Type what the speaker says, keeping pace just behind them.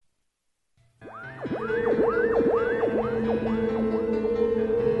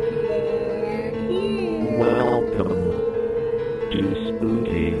Welcome to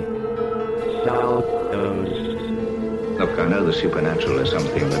Spooky South Coast. Look, I know the supernatural is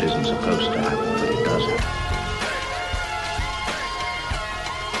something that isn't supposed to happen, but it does happen.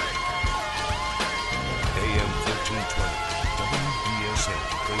 AM 1320, WBSM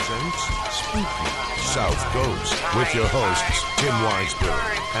presents Spooky South Coast with your hosts, Tim Weisberg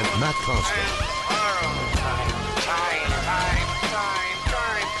and Matt Costa.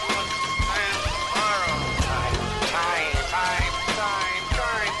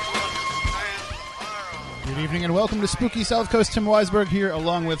 Good evening and welcome to Spooky South Coast. Tim Weisberg here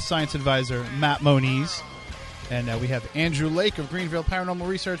along with science advisor Matt Moniz. And we have Andrew Lake of Greenville Paranormal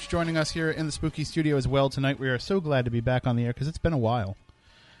Research joining us here in the Spooky Studio as well tonight. We are so glad to be back on the air because it's been a while.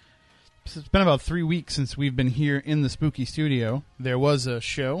 It's been about 3 weeks since we've been here in the Spooky Studio. There was a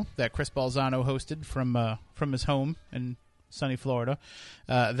show that Chris Balzano hosted from his home in sunny Florida.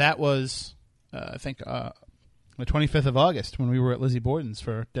 That was, I think, the 25th of August when we were at Lizzie Borden's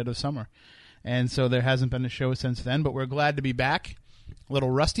for Dead of Summer. And so there hasn't been a show since then, but we're glad to be back. A little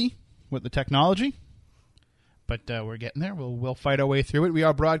rusty with the technology, but we're getting there. We'll fight our way through it. We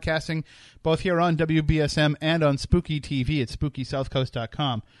are broadcasting both here on WBSM and on Spooky TV at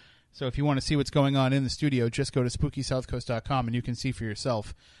SpookySouthCoast.com. So if you want to see what's going on in the studio, just go to SpookySouthCoast.com and you can see for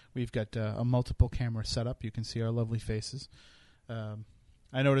yourself. We've got a multiple camera setup. You can see our lovely faces.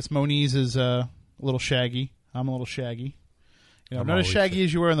 I noticed Moniz is a little shaggy. I'm a little shaggy. You know, not as shaggy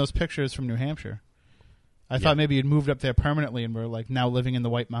as you were in those pictures from New Hampshire. I thought maybe you'd moved up there permanently and were like now living in the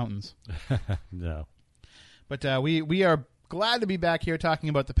White Mountains. No. But we are glad to be back here talking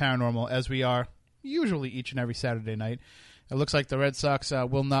about the paranormal as we are usually each and every Saturday night. It looks like the Red Sox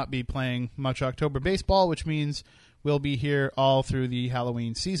will not be playing much October baseball, which means we'll be here all through the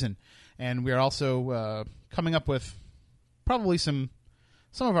Halloween season. And we are also coming up with probably some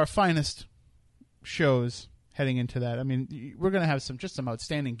of our finest shows heading into that. I mean, we're going to have some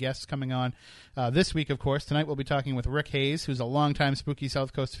outstanding guests coming on this week, of course. Tonight we'll be talking with Rick Hayes, who's a longtime Spooky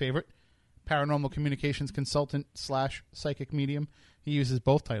South Coast favorite, paranormal communications consultant / psychic medium. He uses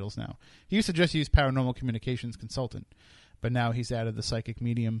both titles now. He used to just use paranormal communications consultant, but now he's added the psychic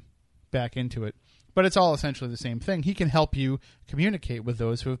medium back into it. But it's all essentially the same thing. He can help you communicate with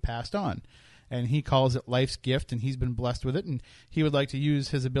those who have passed on. And he calls it life's gift, and he's been blessed with it, and he would like to use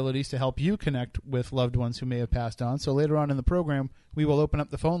his abilities to help you connect with loved ones who may have passed on. So later on in the program, we will open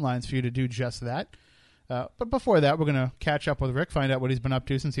up the phone lines for you to do just that. But before that, we're going to catch up with Rick, find out what he's been up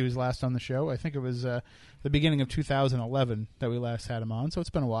to since he was last on the show. I think it was the beginning of 2011 that we last had him on, so it's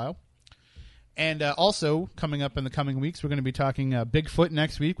been a while. And also, coming up in the coming weeks, we're going to be talking Bigfoot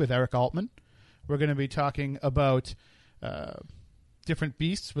next week with Eric Altman. We're going to be talking about different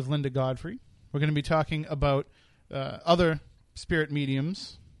beasts with Linda Godfrey. We're going to be talking about other spirit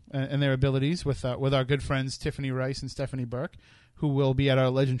mediums and their abilities with our good friends Tiffany Rice and Stephanie Burke, who will be at our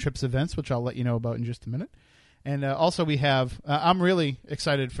Legend Trips events, which I'll let you know about in just a minute. And also we have, I'm really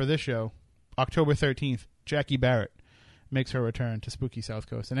excited for this show, October 13th, Jackie Barrett makes her return to Spooky South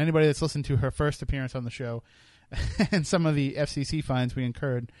Coast. And anybody that's listened to her first appearance on the show and some of the FCC fines we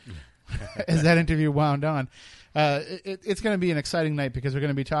incurred as that interview wound on, it's going to be an exciting night because we're going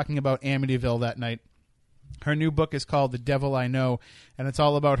to be talking about Amityville that night. Her new book is called The Devil I Know, and it's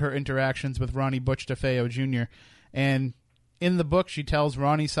all about her interactions with Ronnie Butch DeFeo Jr. And in the book, she tells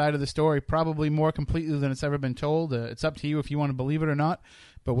Ronnie's side of the story probably more completely than it's ever been told. It's up to you if you want to believe it or not,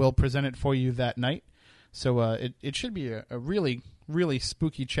 but we'll present it for you that night. So it should be a really, really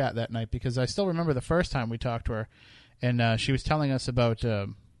spooky chat that night because I still remember the first time we talked to her, and she was telling us about a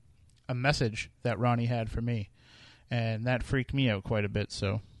message that Ronnie had for me, and that freaked me out quite a bit,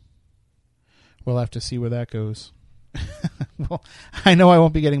 so we'll have to see where that goes. Well, I know I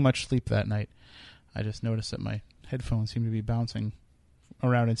won't be getting much sleep that night. I just noticed that my headphones seem to be bouncing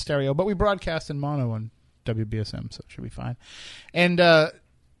around in stereo, but we broadcast in mono on WBSM, so it should be fine. And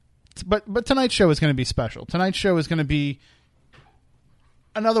but tonight's show is going to be special. Tonight's show is going to be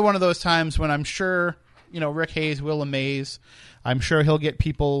another one of those times when I'm sure, Rick Hayes will amaze. I'm sure he'll get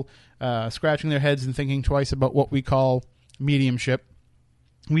people scratching their heads and thinking twice about what we call mediumship.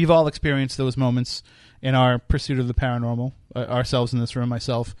 We've all experienced those moments in our pursuit of the paranormal, ourselves in this room,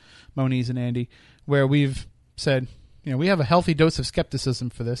 myself, Moniz, and Andy, where we've said, we have a healthy dose of skepticism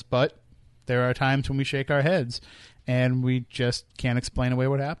for this, but there are times when we shake our heads and we just can't explain away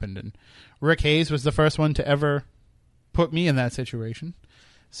what happened. And Rick Hayes was the first one to ever put me in that situation.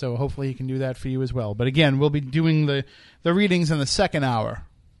 So hopefully he can do that for you as well. But again, we'll be doing the readings in the second hour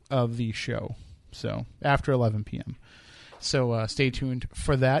of the show, so after 11 p.m. So stay tuned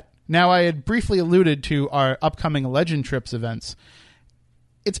for that. Now, I had briefly alluded to our upcoming Legend Trips events.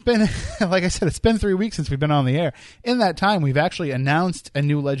 It's been, like I said, it's been 3 weeks since we've been on the air. In that time, we've actually announced a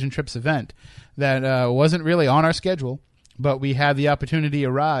new Legend Trips event that wasn't really on our schedule, but we had the opportunity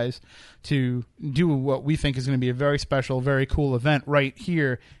arise to do what we think is going to be a very special, very cool event right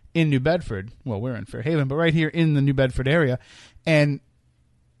here in New Bedford. Well, we're in Fairhaven, but right here in the New Bedford area. And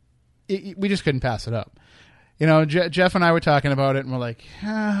we just couldn't pass it up. You know, Jeff and I were talking about it, and we're like,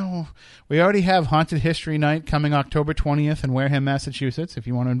 we already have Haunted History Night coming October 20th in Wareham, Massachusetts. If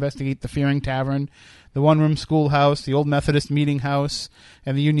you want to investigate the Fearing Tavern, the one-room schoolhouse, the old Methodist meeting house,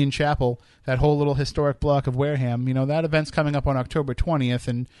 and the Union Chapel, that whole little historic block of Wareham, you know, that event's coming up on October 20th,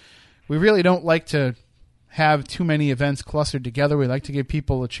 and we really don't like to have too many events clustered together. We like to give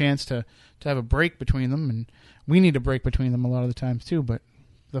people a chance to have a break between them, and we need a break between them a lot of the times too. But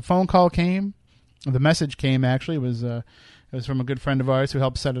the phone call came. The message came, actually. It was from a good friend of ours who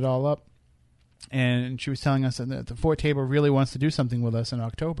helped set it all up. And she was telling us that the Fort Tabor really wants to do something with us in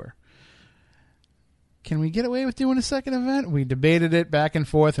October. Can we get away with doing a second event? We debated it back and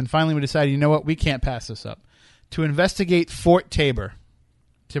forth, and finally we decided, you know what, we can't pass this up. To investigate Fort Tabor,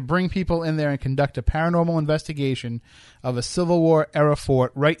 to bring people in there and conduct a paranormal investigation of a Civil War-era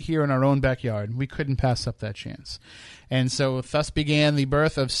fort right here in our own backyard. We couldn't pass up that chance. And so thus began the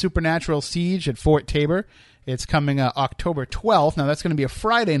birth of Supernatural Siege at Fort Tabor. It's coming October 12th. Now, that's going to be a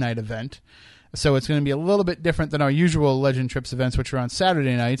Friday night event, so it's going to be a little bit different than our usual Legend Trips events, which are on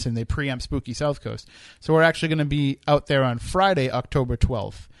Saturday nights, and they preempt Spooky South Coast. So we're actually going to be out there on Friday, October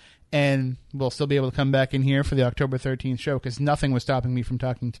 12th. And we'll still be able to come back in here for the October 13th show, because nothing was stopping me from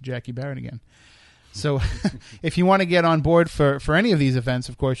talking to Jackie Barrett again. So if you want to get on board for any of these events,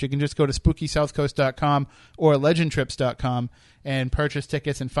 of course, you can just go to SpookySouthCoast.com or LegendTrips.com and purchase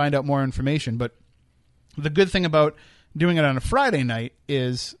tickets and find out more information. But the good thing about doing it on a Friday night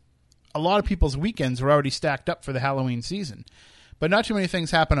is a lot of people's weekends are already stacked up for the Halloween season. But not too many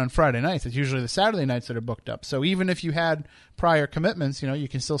things happen on Friday nights. It's usually the Saturday nights that are booked up. So even if you had prior commitments, you know, you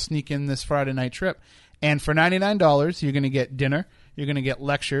can still sneak in this Friday night trip. And for $99, you're going to get dinner. You're going to get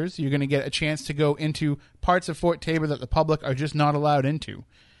lectures. You're going to get a chance to go into parts of Fort Tabor that the public are just not allowed into.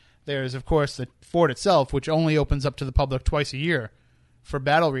 There's, of course, the fort itself, which only opens up to the public twice a year for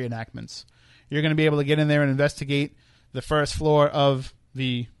battle reenactments. You're going to be able to get in there and investigate the first floor of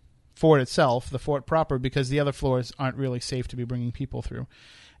the fort itself, the fort proper, because the other floors aren't really safe to be bringing people through.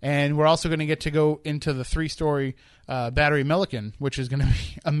 And we're also going to get to go into the 3-story Battery Milliken, which is going to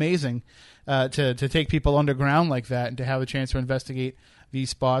be amazing to take people underground like that and to have a chance to investigate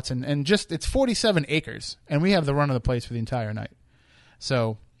these spots. And just, it's 47 acres, and we have the run of the place for the entire night.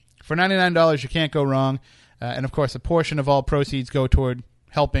 So for $99, you can't go wrong. And, of course, a portion of all proceeds go toward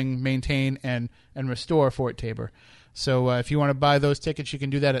helping maintain and restore Fort Tabor. So if you want to buy those tickets, you can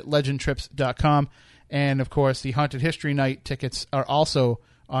do that at legendtrips.com. And, of course, the Haunted History Night tickets are also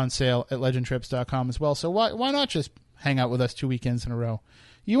on sale at legendtrips.com as well. So why not just hang out with us 2 weekends in a row?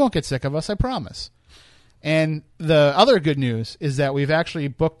 You won't get sick of us, I promise. And the other good news is that we've actually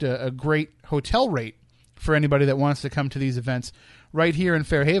booked a great hotel rate for anybody that wants to come to these events right here in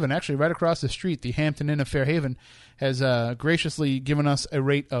Fairhaven. Actually, right across the street, the Hampton Inn of Fairhaven has graciously given us a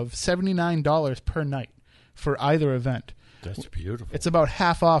rate of $79 per night for either event. That's beautiful. It's about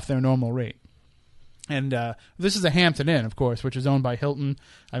half off their normal rate. And this is a Hampton Inn, of course, which is owned by Hilton.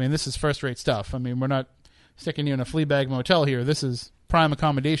 I mean, this is first-rate stuff. I mean, we're not sticking you in a Fleabag motel here. This is prime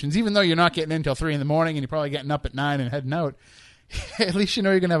accommodations. Even though you're not getting in until 3 in the morning and you're probably getting up at 9 and heading out, at least you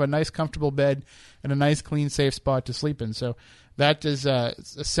know you're going to have a nice, comfortable bed and a nice, clean, safe spot to sleep in. So that is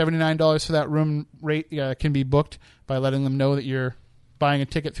 $79 for that room rate can be booked by letting them know that you're buying a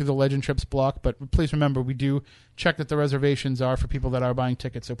ticket through the Legend Trips block. But please remember, we do check that the reservations are for people that are buying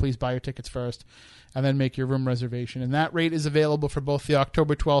tickets. So please buy your tickets first and then make your room reservation. And that rate is available for both the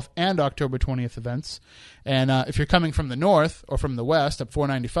October 12th and October 20th events. And if you're coming from the north or from the west up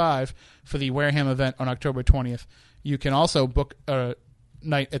 495 for the Wareham event on October 20th, you can also book a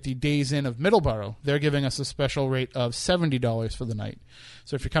night at the Days Inn of Middleborough. They're giving us a special rate of $70 for the night.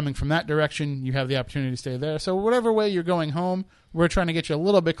 So if you're coming from that direction, you have the opportunity to stay there. So whatever way you're going home, we're trying to get you a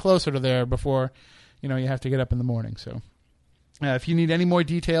little bit closer to there before you have to get up in the morning. So if you need any more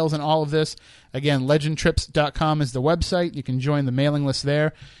details on all of this, again, legendtrips.com is the website. You can join the mailing list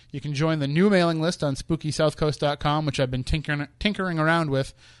there. You can join the new mailing list on SpookySouthCoast.com, which I've been tinkering around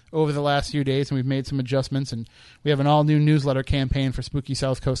with over the last few days, and we've made some adjustments. And we have an all-new newsletter campaign for Spooky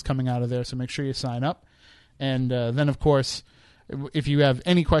South Coast coming out of there, so make sure you sign up. And then, of course, if you have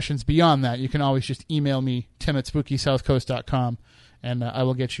any questions beyond that, you can always just email me, Tim at SpookySouthCoast.com, and I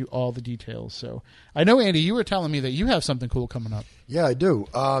will get you all the details. So I know, Andy, you were telling me that you have something cool coming up. Yeah, I do.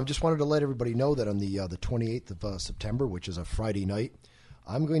 Just wanted to let everybody know that on the 28th of September, which is a Friday night,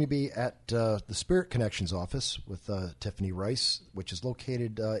 I'm going to be at the Spirit Connections office with Tiffany Rice, which is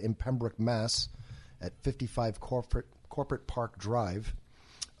located in Pembroke, Mass, at 55 Corporate Park Drive.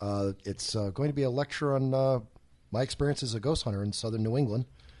 It's going to be a lecture on my experience as a ghost hunter in southern New England.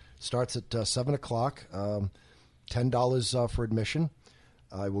 Starts at 7 o'clock, $10 for admission.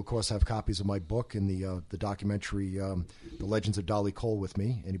 I will, of course, have copies of my book and the documentary, The Legends of Dolly Cole, with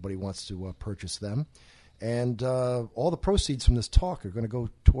me. Anybody wants to purchase them. And all the proceeds from this talk are going to go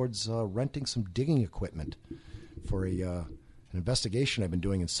towards renting some digging equipment for an investigation I've been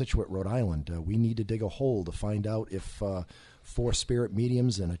doing in Scituate, Rhode Island. We need to dig a hole to find out if 4 spirit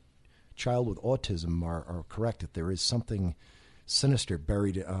mediums and a child with autism are correct, if there is something sinister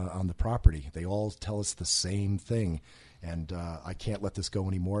buried on the property. They all tell us the same thing. And I can't let this go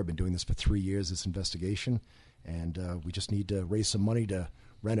anymore. I've been doing this for 3 years, this investigation. And we just need to raise some money to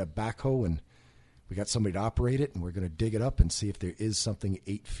rent a backhoe, and we got somebody to operate it, and we're going to dig it up and see if there is something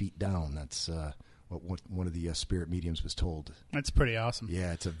 8 feet down. That's what one of the spirit mediums was told. That's pretty awesome.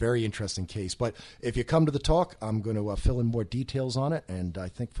 Yeah, it's a very interesting case. But if you come to the talk, I'm going to fill in more details on it, and I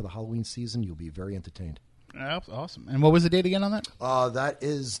think for the Halloween season, you'll be very entertained. Awesome. And what was the date again on that? That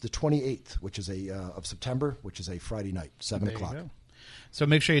is the 28th, which is of September, which is a Friday night, 7 o'clock. So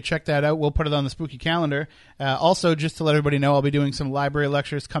make sure you check that out. We'll put it on the spooky calendar. Also, just to let everybody know, I'll be doing some library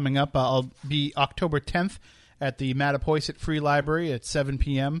lectures coming up. I'll be October 10th at the Mattapoisett Free Library at 7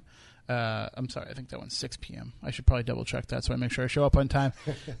 p.m. I'm sorry, I think that one's 6 p.m. I should probably double-check that so I make sure I show up on time.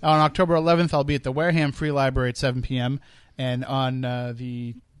 On October 11th, I'll be at the Wareham Free Library at 7 p.m. And on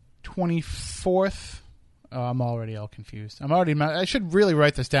the 24th... Oh, I'm already all confused. I should really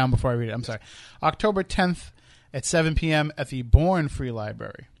write this down before I read it. I'm sorry. October 10th at 7 p.m. at the Bourne Free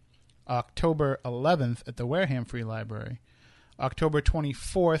Library. October 11th at the Wareham Free Library. October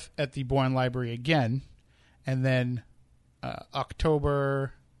 24th at the Bourne Library again. And then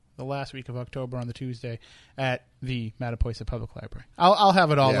the last week of October on the Tuesday at the Mattapoisett Public Library. I'll have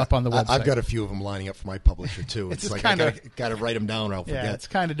it all up on the website. I've got a few of them lining up for my publisher, too. It's like I got to write them down or I'll forget. Yeah, it's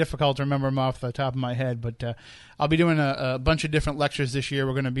kind of difficult to remember them off the top of my head, but I'll be doing a bunch of different lectures this year.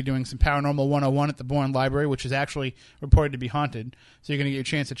 We're going to be doing some Paranormal 101 at the Bourne Library, which is actually reported to be haunted, so you're going to get a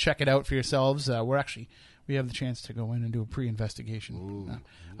chance to check it out for yourselves. We have the chance to go in and do a pre-investigation.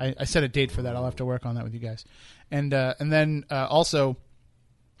 I set a date for that. I'll have to work on that with you guys. And then also...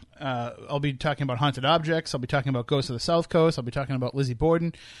 I'll be talking about haunted objects. I'll be talking about Ghosts of the South Coast. I'll be talking about Lizzie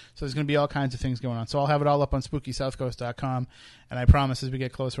Borden. So there's going to be all kinds of things going on. So I'll have it all up on SpookySouthCoast.com, and I promise as we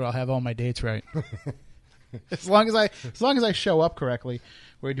get closer, I'll have all my dates right. As long as I show up correctly,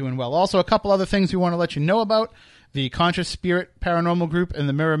 we're doing well. Also, a couple other things we want to let you know about. The Conscious Spirit Paranormal Group and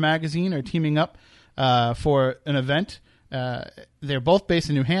the Mirror Magazine are teaming up for an event. They're both based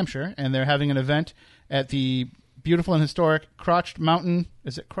in New Hampshire, and they're having an event at the beautiful and historic Crotched Mountain.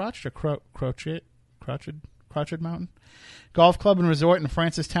 Is it Crotched or Crotched Mountain? Golf Club and Resort in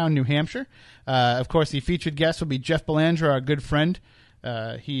Francistown, New Hampshire. Of course, the featured guest will be Jeff Belanger, our good friend.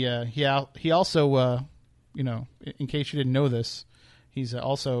 He also, in case you didn't know this, he's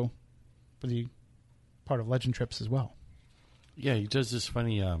also part of Legend Trips as well. Yeah, he does this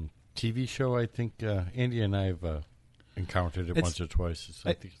funny TV show. I think Andy and I have encountered it once or twice.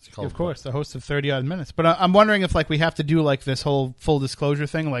 I think it's called, of course, the host of 30-odd Minutes. But I'm wondering if we have to do this whole full disclosure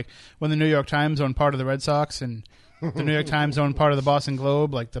thing, like when the New York Times owned part of the Red Sox and the New York Times owned part of the Boston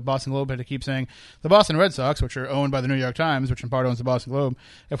Globe. The Boston Globe had to keep saying the Boston Red Sox, which are owned by the New York Times, which in part owns the Boston Globe.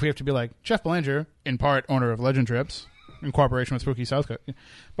 If we have to be like Jeff Belanger, in part owner of Legend Trips, in cooperation with Spooky South Coast.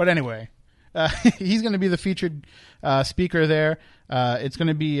 But anyway, he's going to be the featured speaker there. It's going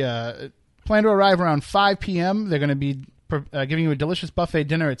to be plan to arrive around 5 p.m. They're going to be giving you a delicious buffet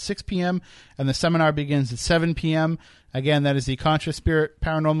dinner at 6 p.m., and the seminar begins at 7 p.m. Again, that is the Conscious Spirit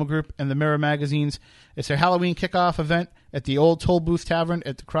Paranormal Group and the Mirror Magazines. It's their Halloween kickoff event at the Old Toll Booth Tavern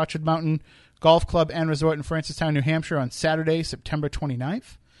at the Crotched Mountain Golf Club and Resort in Francistown, New Hampshire on Saturday, September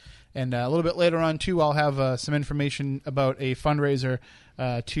 29th. And a little bit later on, too, I'll have some information about a fundraiser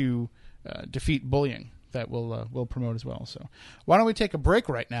to defeat bullying that we'll promote as well. So why don't we take a break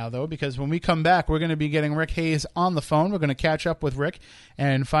right now, though, because when we come back, we're going to be getting Rick Hayes on the phone. We're going to catch up with Rick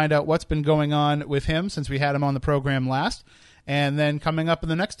and find out what's been going on with him since we had him on the program last. And then coming up in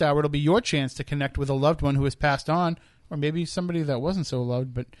the next hour, it'll be your chance to connect with a loved one who has passed on or maybe somebody that wasn't so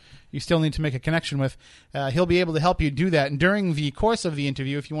loved, but you still need to make a connection with, he'll be able to help you do that. And during the course of the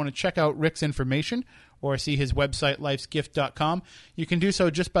interview, if you want to check out Rick's information or see his website, lifesgift.com, you can do so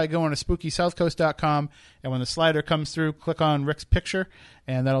just by going to SpookySouthCoast.com, and when the slider comes through, click on Rick's picture,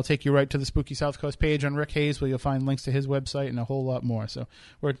 and that'll take you right to the Spooky South Coast page on Rick Hayes, where you'll find links to his website and a whole lot more. So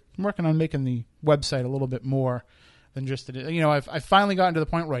we're working on making the website a little bit more than just I've finally gotten to the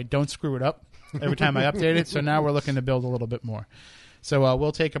point where I don't screw it up every time I update it, so now we're looking to build a little bit more. So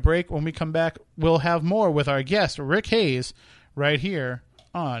we'll take a break. When we come back, we'll have more with our guest, Rick Hayes, right here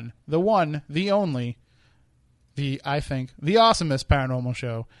on the one, the only, I think, the awesomest paranormal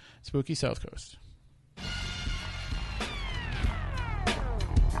show, Spooky South Coast.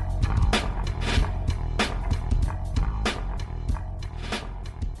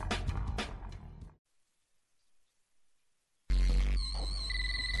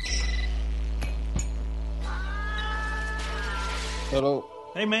 Hello.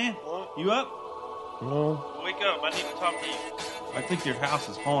 Hey, man. What? You up? No. Wake up. I need to talk to you. I think your house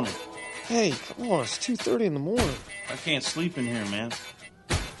is haunted. Hey, come on. It's 2:30 in the morning. I can't sleep in here, man.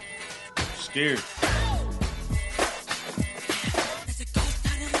 I'm scared.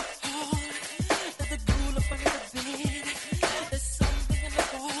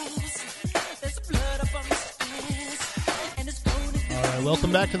 All right,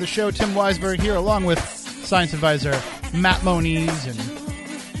 welcome back to the show. Tim Weisberg here, along with science advisor Matt Moniz and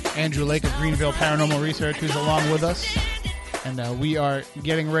Andrew Lake of Greenville Paranormal Research, who's along with us. And we are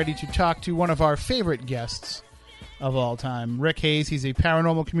getting ready to talk to one of our favorite guests of all time, Rick Hayes. He's a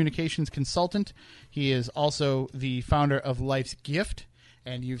paranormal communications consultant. He is also the founder of Life's Gift,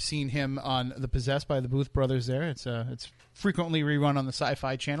 and you've seen him on The Possessed by the Booth Brothers there. It's frequently rerun on the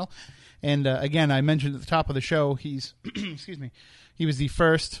Sci-Fi Channel. And again, I mentioned at the top of the show, he's excuse me, he was the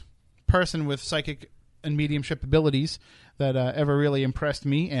first person with psychic and mediumship abilities that ever really impressed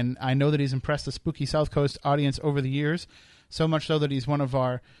me, and I know that he's impressed the Spooky South Coast audience over the years, so much so that he's one of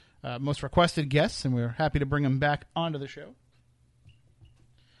our most requested guests, and we're happy to bring him back onto the show.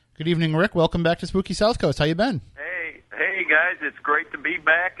 Good evening, Rick. Welcome back to Spooky South Coast. How you been? Hey guys, it's great to be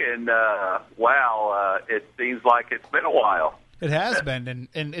back, and wow, it seems like it's been a while. It has been,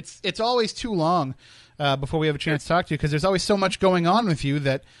 and it's always too long before we have a chance to talk to you, because there's always so much going on with you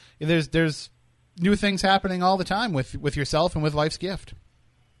that there's new things happening all the time with yourself and with Life's Gift.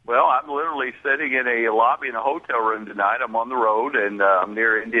 Well, I'm literally sitting in a lobby in a hotel room tonight. I'm on the road, and I'm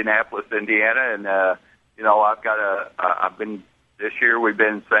near Indianapolis, Indiana, and I've been this year. We've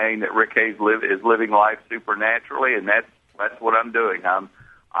been saying that Rick Hayes is living life supernaturally, and that's what I'm doing.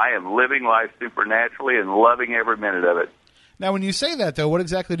 I am living life supernaturally and loving every minute of it. Now, when you say that, though, what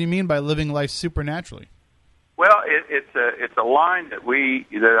exactly do you mean by living life supernaturally? Well, it's a line that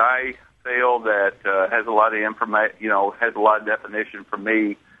I feel that has a lot of information, has a lot of definition for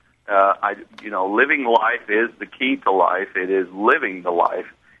me. Living life is the key to life. It is living the life,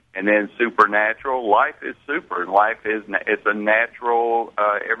 and then supernatural. Life is super, and life it's a natural,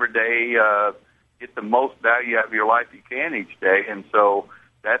 everyday. Get the most value out of your life you can each day, and so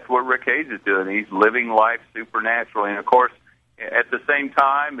that's what Rick Hayes is doing. He's living life supernaturally, and of course, at the same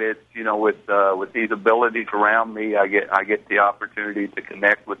time, it's with these abilities around me, I get the opportunity to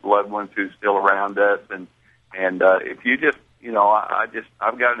connect with loved ones who's still around us, and if you just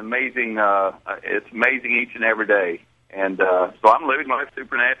I've got an amazing. It's amazing each and every day, and so I'm living life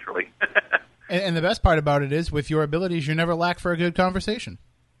supernaturally. and the best part about it is, with your abilities, you never lack for a good conversation.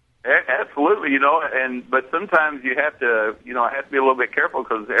 Absolutely, but sometimes you have to, I have to be a little bit careful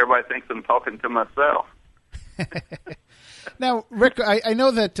because everybody thinks I'm talking to myself. Now, Rick, I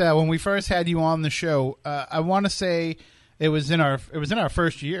know that when we first had you on the show, I want to say it was in our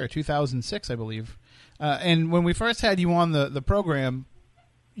first year, 2006, I believe. And when we first had you on the program,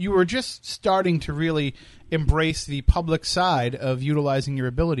 you were just starting to really embrace the public side of utilizing your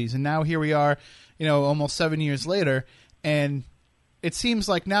abilities. And now here we are, almost 7 years later, and it seems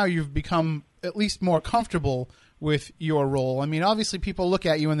like now you've become at least more comfortable with your role. I mean, obviously people look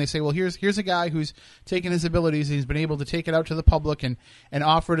at you and they say, well, here's a guy who's taken his abilities and he's been able to take it out to the public and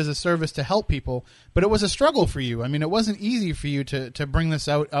offer it as a service to help people. But it was a struggle for you. I mean, it wasn't easy for you to bring this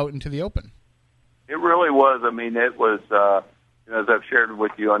out into the open. It really was. I mean, it was, as I've shared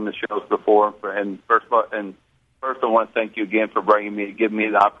with you on the shows before. And first, I want to thank you again for giving me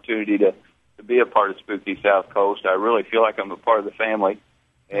the opportunity to be a part of Spooky South Coast. I really feel like I'm a part of the family.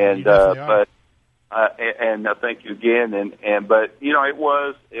 And thank you again. But it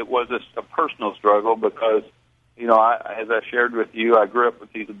was a personal struggle because as I shared with you, I grew up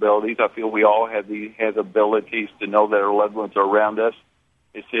with these abilities. I feel we all have abilities to know that our loved ones are around us.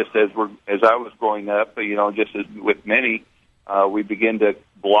 it's just as I was growing up, just as with many, we begin to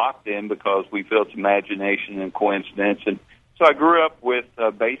block them because we feel it's imagination and coincidence. And so I grew up with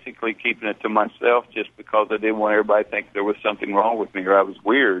basically keeping it to myself just because I didn't want everybody to think there was something wrong with me or I was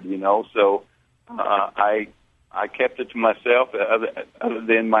weird, So I kept it to myself other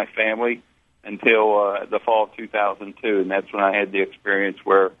than my family until the fall of 2002. And that's when I had the experience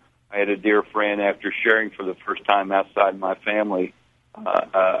where I had a dear friend, after sharing for the first time outside my family,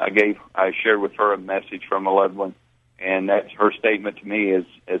 I shared with her a message from a loved one, and that's her statement to me, as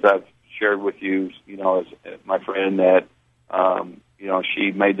I've shared with you, as my friend, that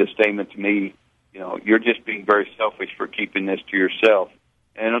she made this statement to me, you're just being very selfish for keeping this to yourself.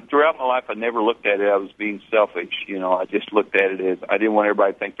 And throughout my life, I never looked at it I was being selfish. I just looked at it as I didn't want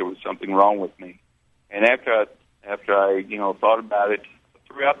everybody to think there was something wrong with me. And after I thought about it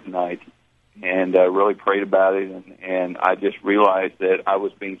throughout the night, and really prayed about it, and I just realized that I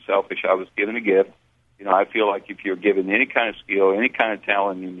was being selfish. I was given a gift. I feel like if you're given any kind of skill, any kind of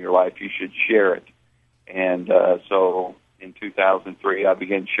talent in your life, you should share it. And so in 2003, I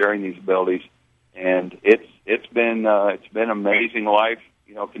began sharing these abilities, and it's been amazing life.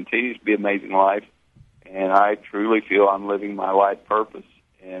 Continues to be amazing life, and I truly feel I'm living my life purpose.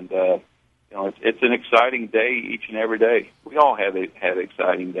 And it's an exciting day each and every day. We all have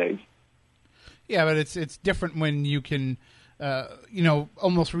exciting days. Yeah, but it's different when you can,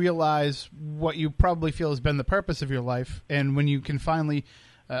 almost realize what you probably feel has been the purpose of your life, and when you can finally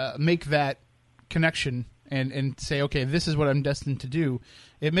make that connection and say, okay, this is what I'm destined to do,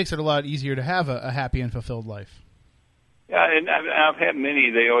 it makes it a lot easier to have a happy and fulfilled life. Yeah, and I've had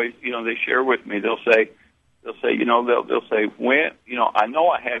many. They always, they share with me. They'll say, they'll say, when, I know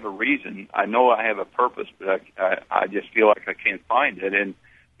I have a reason, I know I have a purpose, but I just feel like I can't find it, and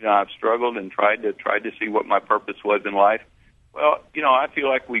I've struggled and tried to see what my purpose was in life. Well, I feel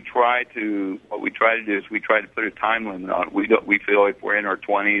like what we try to do is we try to put a time limit on it. We feel if we're in our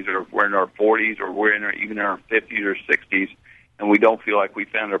 20s or if we're in our 40s or we're even in our 50s or 60s, and we don't feel like we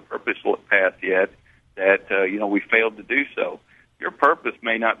found our purpose path yet, that we failed to do so. Your purpose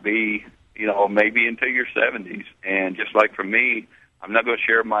may not be, maybe until your 70s. And just like for me, I'm not going to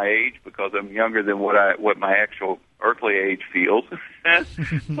share my age because I'm younger than what my actual earthly age feels.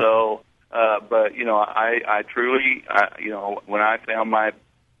 So, but I truly, when I found my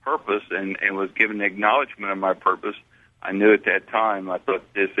purpose and was given the acknowledgement of my purpose, I knew at that time, I thought,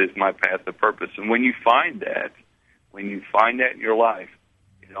 this is my path of purpose. And when you find that in your life,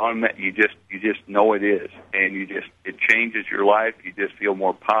 you just know it is, and it changes your life. You just feel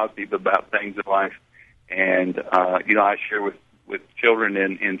more positive about things in life. And I share with children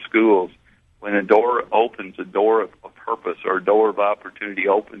in schools, when a door opens, a door of purpose or a door of opportunity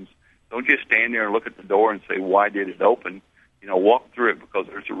opens, don't just stand there and look at the door and say, why did it open? Walk through it, because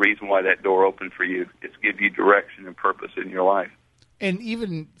there's a reason why that door opened for you. It's give you direction and purpose in your life. And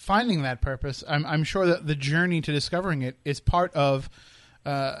even finding that purpose, I'm sure that the journey to discovering it is part of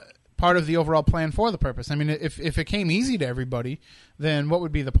the overall plan for the purpose. I mean, if it came easy to everybody, then what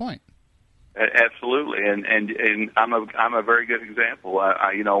would be the point? Absolutely, and I'm a very good example.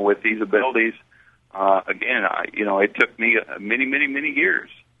 With these abilities, again, it took me many years,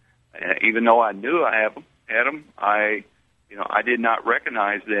 even though I knew I had them. I did not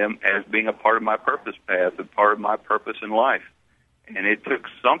recognize them as being a part of my purpose path, a part of my purpose in life, and it took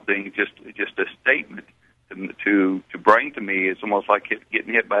something, just a statement, to bring to me. It's almost like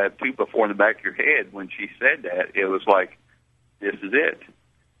getting hit by a 2x4 in the back of your head. When she said that, it was like, this is it.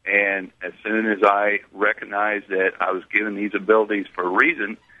 And as soon as I recognized that I was given these abilities for a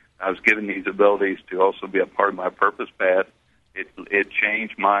reason, I was given these abilities to also be a part of my purpose path, it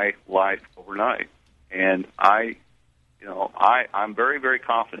changed my life overnight. And I'm very, very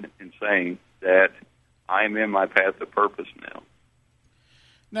confident in saying that I am in my path of purpose now.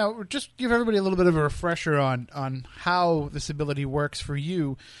 Now, just give everybody a little bit of a refresher on how this ability works for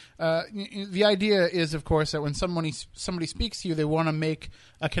you. The idea is, of course, that when somebody speaks to you, they want to make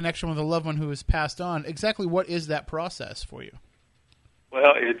a connection with a loved one who has passed on. Exactly what is that process for you?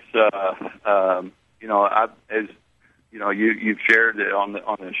 Well, it's you've shared it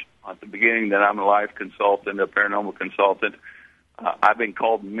at the beginning that I'm a life consultant, a paranormal consultant. I've been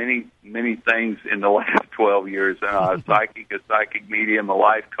called many things in the last 12 years. A psychic medium, a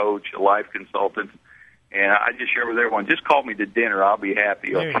life coach, a life consultant. And I just share with everyone, just call me to dinner. I'll be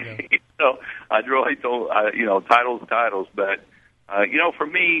happy. Okay. So I really don't, titles. But, for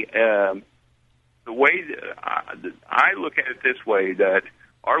me, the way that I look at it this way, that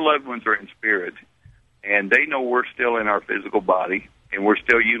our loved ones are in spirit, and they know we're still in our physical body, and we're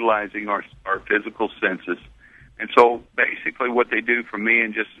still utilizing our physical senses. And so basically what they do for me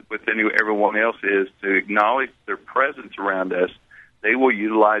and just with everyone else is to acknowledge their presence around us. They will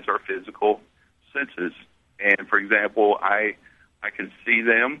utilize our physical senses. And, for example, I can see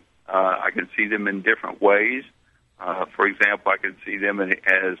them. I can see them in different ways. For example, I can see them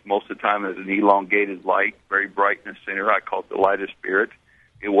as most of the time as an elongated light, very bright in the center. I call it the light of spirit.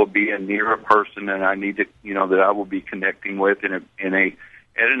 It will be near a person that I need to, that I will be connecting with at an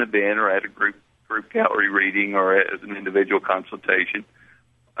event or at a group gallery reading or as an individual consultation.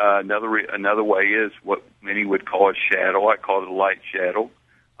 Another way is what many would call a shadow. I call it a light shadow.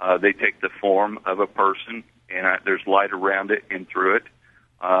 They take the form of a person, and there's light around it and through it.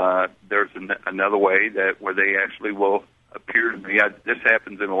 There's another way where they actually will appear to me. This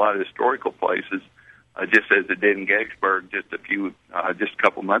happens in a lot of historical places, just as it did in Gettysburg just a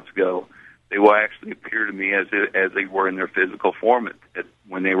couple months ago. They will actually appear to me as they were in their physical form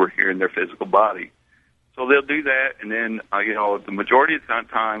when they were here in their physical body. So they'll do that, and then the majority of the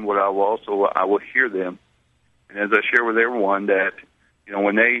time, I will hear them, and as I share with everyone that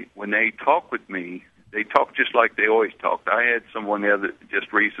when they talk with me, they talk just like they always talked. I had someone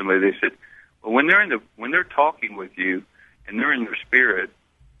just recently. They said, well, when they're talking with you and they're in their spirit,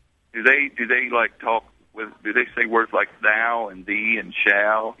 do they like talk? Do they say words like thou and thee and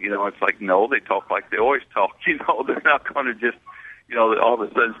shall? It's like, no, they talk like they always talk. They're not going to just, all of a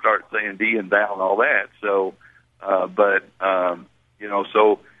sudden start saying thee and thou and all that. So, but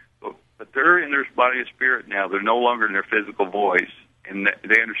they're in their body of spirit now. They're no longer in their physical voice, and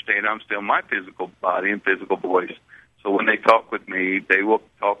they understand I'm still my physical body and physical voice. So when they talk with me, they will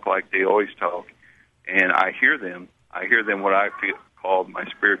talk like they always talk, and I hear them. I hear them what I feel called my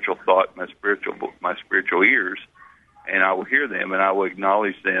spiritual thought, my spiritual ears, and I will hear them and I will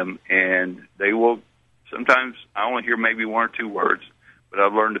acknowledge them, and they will. Sometimes I only hear maybe one or two words, but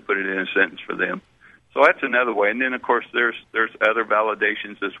I've learned to put it in a sentence for them. So that's another way. And then of course there's other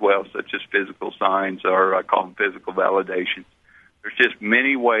validations as well, such as physical signs, or I call them physical validations. There's just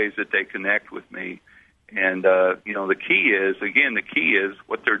many ways that they connect with me. And, the key is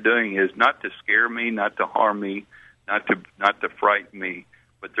what they're doing is not to scare me, not to harm me, not to frighten me,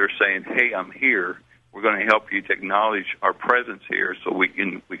 but they're saying, hey, I'm here. We're going to help you to acknowledge our presence here so we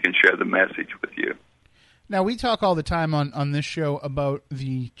can share the message with you. Now, we talk all the time on this show about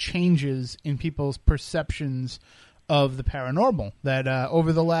the changes in people's perceptions of the paranormal, that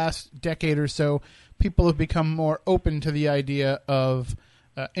over the last decade or so, people have become more open to the idea of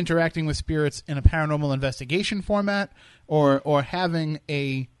interacting with spirits in a paranormal investigation format or having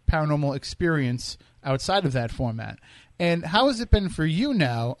a paranormal experience outside of that format. And how has it been for you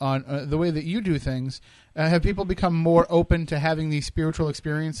now on the way that you do things? Have people become more open to having these spiritual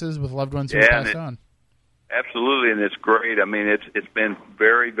experiences with loved ones who have passed on? Absolutely, and it's great. I mean, it's been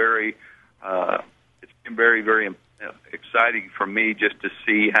very, very, very, very exciting for me just to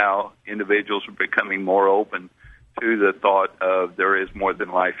see how individuals are becoming more open to the thought of there is more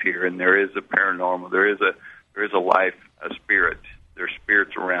than life here, and there is a paranormal, there is a life, a spirit. There's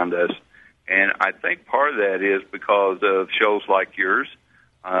spirits around us, and I think part of that is because of shows like yours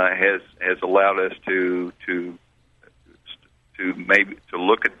has allowed us to maybe to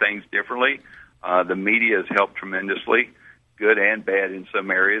look at things differently. The media has helped tremendously, good and bad in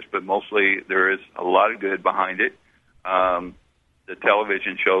some areas, but mostly there is a lot of good behind it. The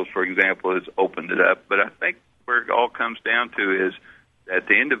television shows, for example, has opened it up. But I think where it all comes down to is that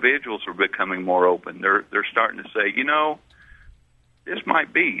the individuals are becoming more open. They're starting to say, this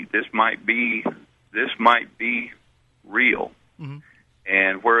might be real. Mm-hmm.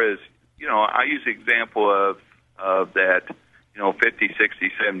 And whereas, I use the example of that. 50,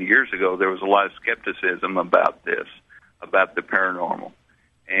 60, 70 years ago, there was a lot of skepticism about this, about the paranormal.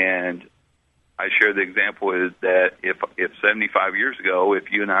 And I share the example is that if 75 years ago,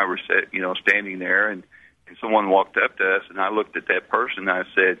 if you and I were standing there and someone walked up to us and I looked at that person and I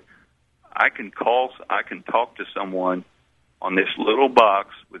said, I can talk to someone on this little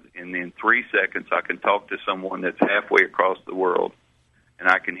box and in 3 seconds I can talk to someone that's halfway across the world, and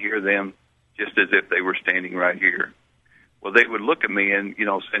I can hear them just as if they were standing right here. Well, they would look at me and,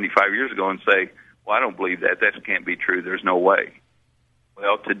 75 years ago and say, well, I don't believe that. That can't be true. There's no way.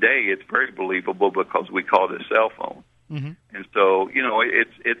 Well, today it's very believable because we call it a cell phone. Mm-hmm. And so,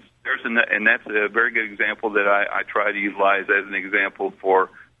 and that's a very good example that I try to utilize as an example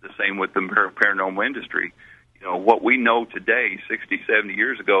for the same with the paranormal industry. What we know today, 60, 70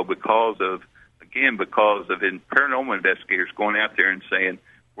 years ago, because of paranormal investigators going out there and saying,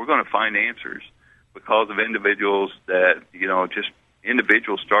 we're going to find answers. Because of individuals that, just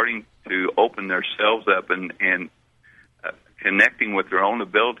individuals starting to open themselves up and connecting with their own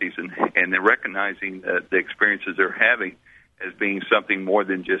abilities and they're recognizing the experiences they're having as being something more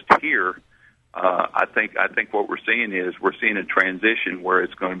than just here. I think what we're seeing is we're seeing a transition where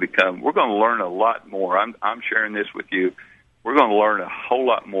it's going to become. We're going to learn a lot more. I'm sharing this with you. We're going to learn a whole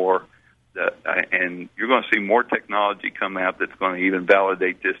lot more, and you're going to see more technology come out that's going to even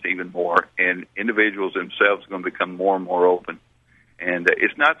validate this even more. And individuals themselves are going to become more and more open. And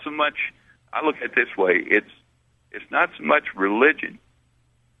it's not so much. I look at it this way. It's not so much religion.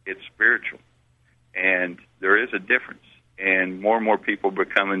 It's spiritual, and there is a difference. And more people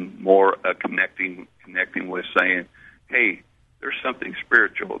becoming more connecting with saying, "Hey, there's something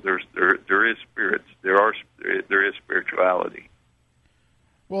spiritual. There is spirits. There is spirituality."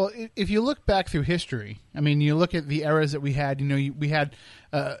 Well, if you look back through history, I mean, you look at the eras that we had. We had,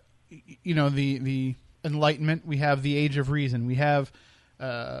 the Enlightenment. We have the Age of Reason. We have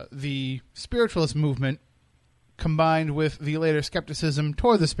the spiritualist movement, combined with the later skepticism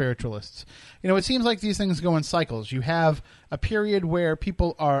toward the spiritualists. It seems like these things go in cycles. You have a period where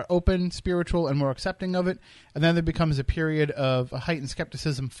people are open, spiritual, and more accepting of it, and then there becomes a period of a heightened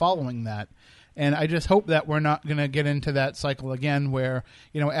skepticism following that. And I just hope that we're not going to get into that cycle again where,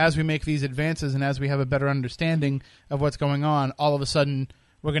 as we make these advances and as we have a better understanding of what's going on, all of a sudden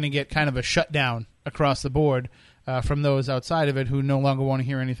we're going to get kind of a shutdown across the board from those outside of it who no longer want to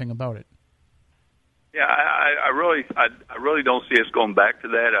hear anything about it. Yeah, I really don't see us going back to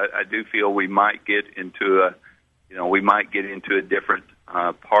that. I do feel we might get into a different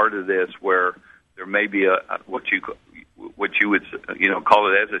part of this where there may be what you would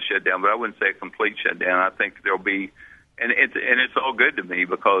call it as a shutdown, but I wouldn't say a complete shutdown. I think there'll be, and it's all good to me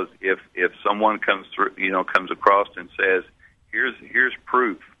because if someone comes across and says here's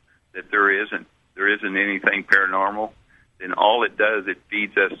proof that there isn't anything paranormal, then all it does, it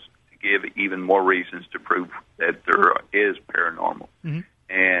feeds us give even more reasons to prove that there is paranormal. Mm-hmm.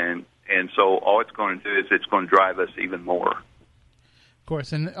 And so all it's going to do is it's going to drive us even more. Of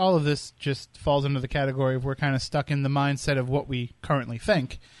course, and all of this just falls into the category of we're kind of stuck in the mindset of what we currently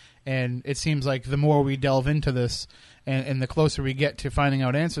think. And it seems like the more we delve into this and the closer we get to finding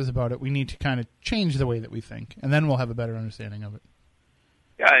out answers about it, we need to kind of change the way that we think, and then we'll have a better understanding of it.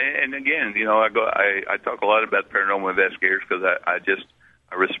 Yeah, and again, I talk a lot about paranormal investigators because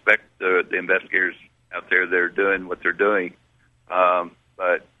I respect the investigators out there that are doing what they're doing.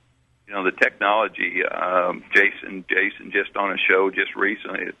 But, the technology, Jason just on a show just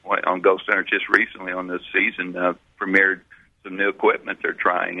recently, on Ghost Center just recently on this season, premiered some new equipment they're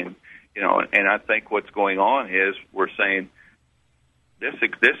trying. And I think what's going on is we're saying this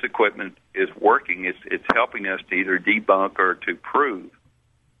equipment is working. It's helping us to either debunk or to prove.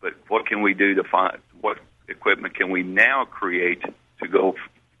 But what can we do to find, what equipment can we now create to go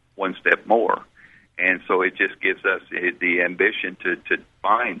one step more? And so it just gives us the ambition to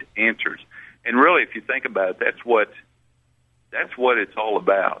find answers. And really, if you think about it, that's what it's all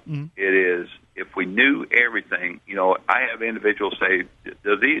about. Mm-hmm. It is, if we knew everything, I have individuals say,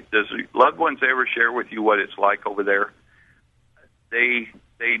 does loved ones ever share with you what it's like over there? They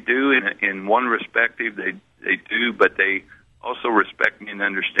do in one perspective, they do, but they also respect me and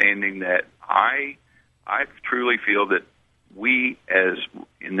understanding that I truly feel that we, as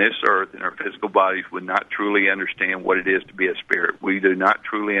in this earth, in our physical bodies, would not truly understand what it is to be a spirit. We do not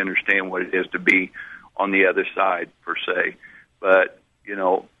truly understand what it is to be on the other side, per se. But,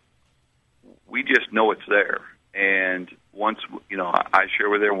 we just know it's there. And once, I share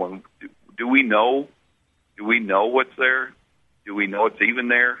with everyone, do we know what's there? Do we know it's even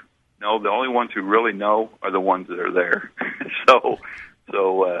there? No, the only ones who really know are the ones that are there. So,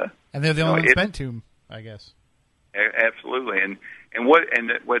 and they're the only ones meant to, I guess. Absolutely, and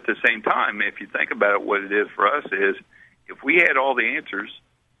at the same time, if you think about it, what it is for us is, if we had all the answers,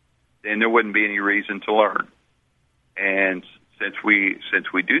 then there wouldn't be any reason to learn. And since we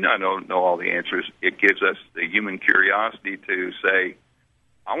do not know all the answers, it gives us the human curiosity to say,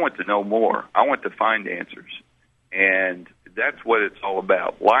 I want to know more. I want to find answers, and that's what it's all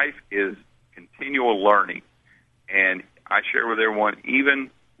about. Life is continual learning, and I share with everyone,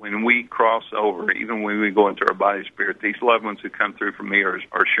 even when we cross over, even when we go into our body spirit, these loved ones who come through for me are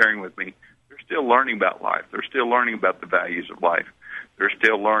sharing with me, they're still learning about life. They're still learning about the values of life. They're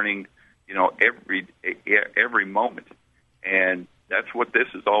still learning, every moment. And that's what this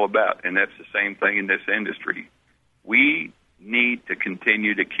is all about. And that's the same thing in this industry. We need to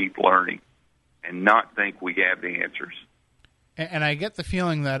continue to keep learning and not think we have the answers. And I get the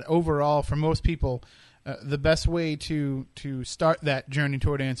feeling that overall, for most people, the best way to start that journey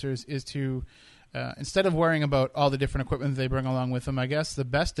toward answers is to instead of worrying about all the different equipment they bring along with them, I guess the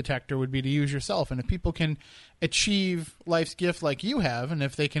best detector would be to use yourself. And if people can achieve life's gift like you have, and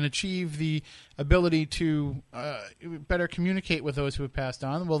if they can achieve the ability to better communicate with those who have passed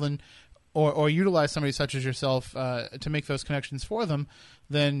on, well then, or utilize somebody such as yourself to make those connections for them,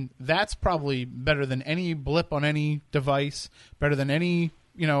 then that's probably better than any blip on any device, better than any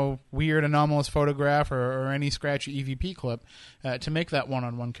weird anomalous photograph or any scratchy EVP clip to make that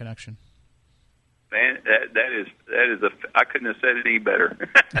one-on-one connection. Man, that is I couldn't have said it any better.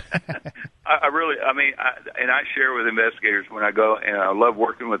 I share with investigators when I go, and I love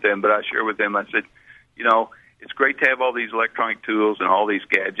working with them, but I share with them, I said, it's great to have all these electronic tools and all these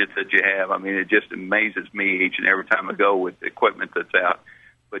gadgets that you have. I mean, it just amazes me each and every time I go with the equipment that's out.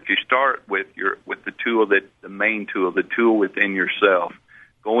 But you start with the tool, the main tool, the tool within yourself.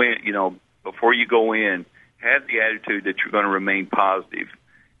 Go in, before you go in, have the attitude that you're going to remain positive.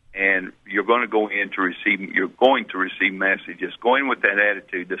 And you're going to receive messages. Go in with that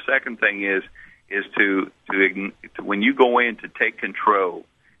attitude. The second thing is to when you go in, to take control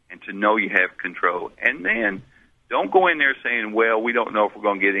and to know you have control. And then don't go in there saying, well, we don't know if we're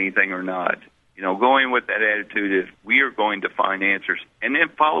going to get anything or not. Go in with that attitude of we are going to find answers, and then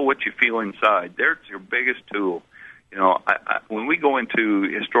follow what you feel inside. There's your biggest tool. When we go into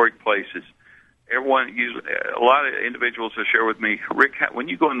historic places, a lot of individuals will share with me, Rick, when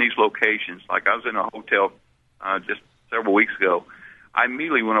you go in these locations, like I was in a hotel just several weeks ago,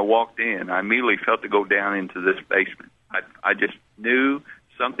 when I walked in, I immediately felt to go down into this basement. I just knew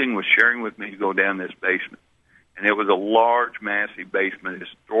something was sharing with me to go down this basement. And it was a large, massive basement,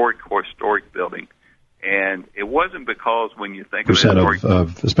 historic building. And it wasn't because when you think of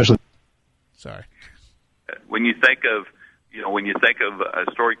especially... Sorry. When you think of a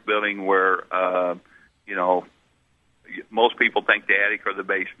historic building where, most people think the attic or the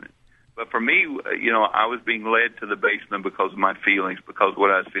basement. But for me, I was being led to the basement because of my feelings, because of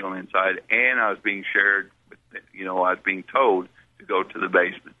what I was feeling inside, and I was being shared, I was being told to go to the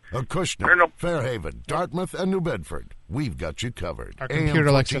basement. Acushnet, Fairhaven, Dartmouth, and New Bedford. We've got you covered. Our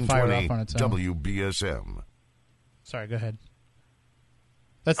computer likes to fire off on its own. WBSM. Sorry, go ahead.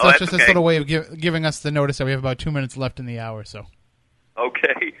 That's just okay. This little way of giving us the notice that we have about 2 minutes left in the hour. So.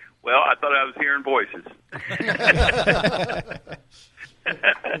 Okay. Well, I thought I was hearing voices.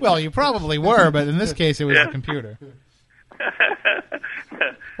 Well, you probably were, but in this case, it was the computer.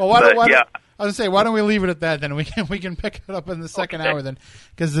 Well, why don't we leave it at that? Then we can pick it up in the second hour then,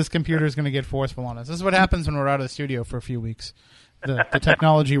 because this computer is going to get forceful on us. This is what happens when we're out of the studio for a few weeks. The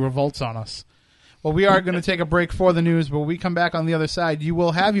technology revolts on us. Well, we are going to take a break for the news, but when we come back on the other side, you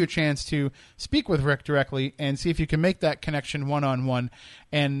will have your chance to speak with Rick directly and see if you can make that connection one-on-one.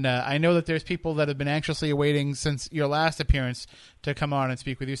 And I know that there's people that have been anxiously awaiting since your last appearance to come on and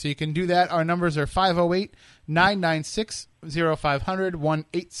speak with you. So you can do that. Our numbers are 508-996-0500,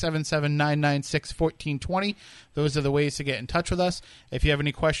 1-877-996-1420. Those are the ways to get in touch with us. If you have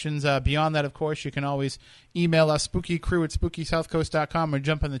any questions beyond that, of course, you can always email us, spookycrew@spookysouthcoast.com, or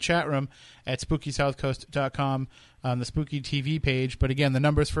jump in the chat room at spookysouthcoast.com on the Spooky TV page. But again, the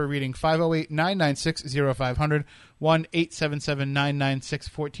numbers for a reading, 508-996-0500,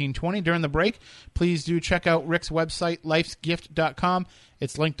 1-877-996-1420. During the break, please do check out Rick's website, lifesgift.com.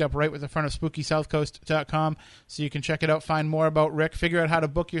 It's linked up right with the front of SpookySouthCoast.com, so you can check it out, find more about Rick, figure out how to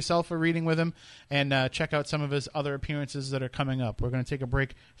book yourself a reading with him, and check out some of his other appearances that are coming up. We're going to take a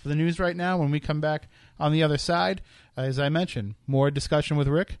break for the news right now. When we come back on the other side, as I mentioned, more discussion with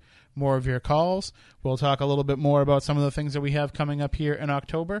Rick, more of your calls. We'll talk a little bit more about some of the things that we have coming up here in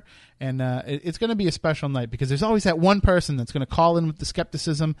October. And it's going to be a special night because there's always that one person that's going to call in with the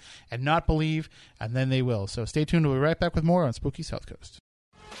skepticism and not believe, and then they will. So stay tuned. We'll be right back with more on Spooky South Coast.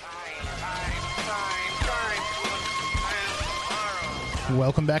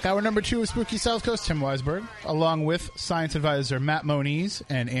 Welcome back. Hour number 2 of Spooky South Coast. Tim Weisberg, along with science advisor Matt Moniz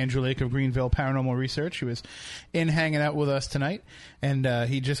and Andrew Lake of Greenville Paranormal Research, who is in hanging out with us tonight. And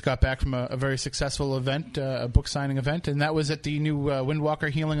he just got back from a very successful event, a book signing event, and that was at the new Windwalker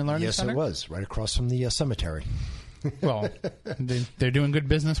Healing and Learning Center? Yes, it was, right across from the cemetery. Well, they're doing good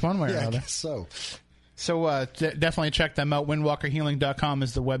business one way or another. I guess so. So definitely check them out. WindwalkerHealing.com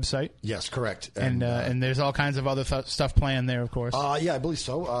is the website. Yes, correct. And there's all kinds of other stuff planned there, of course. Yeah, I believe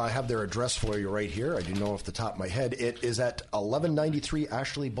so. I have their address for you right here. I do know off the top of my head. It is at 1193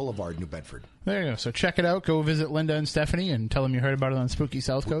 Ashley Boulevard, New Bedford. There you go. So check it out. Go visit Linda and Stephanie and tell them you heard about it on Spooky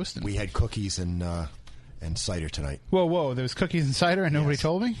South Coast. We had cookies and cider tonight. Whoa. There was cookies and cider and nobody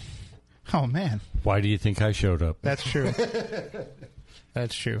told me? Oh, man. Why do you think I showed up? That's true.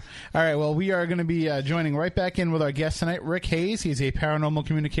 That's true. All right, well, we are going to be joining right back in with our guest tonight, Rick Hayes. He's a paranormal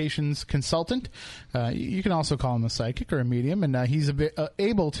communications consultant. You can also call him a psychic or a medium, and he's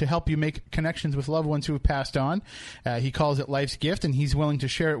able to help you make connections with loved ones who have passed on. He calls it life's gift, and he's willing to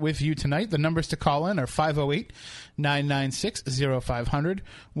share it with you tonight. The numbers to call in are 508-996-0500,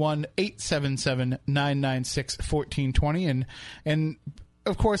 1-877-996-1420, and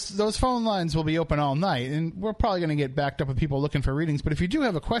of course, those phone lines will be open all night, and we're probably going to get backed up with people looking for readings. But if you do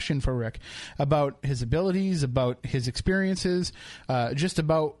have a question for Rick about his abilities, about his experiences, just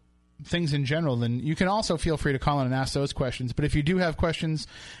about things in general, then you can also feel free to call in and ask those questions. But if you do have questions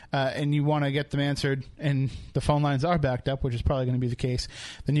and you want to get them answered and the phone lines are backed up, which is probably going to be the case,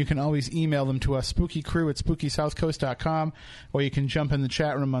 then you can always email them to us, spookycrew@spookysouthcoast.com, or you can jump in the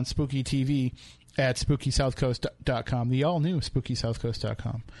chat room on Spooky TV at SpookySouthCoast.com, the all-new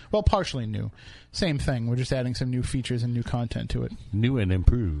SpookySouthCoast.com. Well, partially new. Same thing. We're just adding some new features and new content to it. New and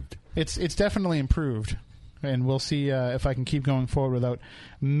improved. It's definitely improved, and we'll see if I can keep going forward without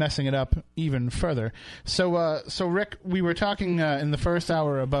messing it up even further. So Rick, we were talking in the first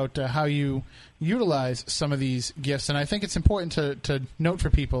hour about how you utilize some of these gifts, and I think it's important to note for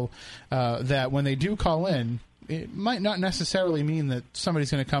people that when they do call in, it might not necessarily mean that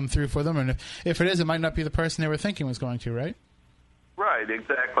somebody's going to come through for them, and if it is, it might not be the person they were thinking was going to, right? Right,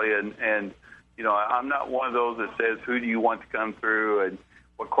 exactly. And you know, I'm not one of those that says, who do you want to come through and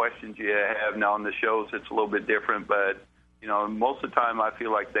what questions you have. Now, on the shows, it's a little bit different, but, you know, most of the time I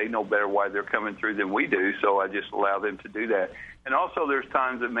feel like they know better why they're coming through than we do, so I just allow them to do that. And also there's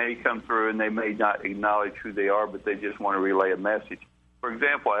times that may come through and they may not acknowledge who they are, but they just want to relay a message. For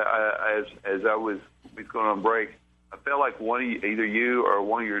example, as I was going on break, I felt like either you or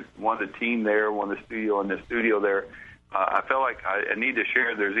one of the team there, in the studio there, I felt like I need to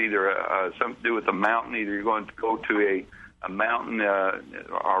share. There's either something to do with a mountain. Either you're going to go to a mountain or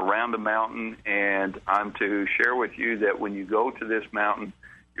around a mountain, and I'm to share with you that when you go to this mountain,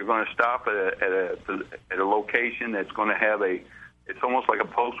 you're going to stop at a location that's going to have it's almost like a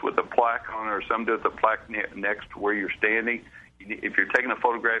post with a plaque on it or something with a plaque next to where you're standing. If you're taking a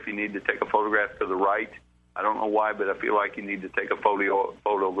photograph, you need to take a photograph to the right. I don't know why, but I feel like you need to take a photograph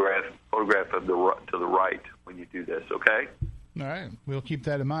of to the right when you do this, okay? All right. We'll keep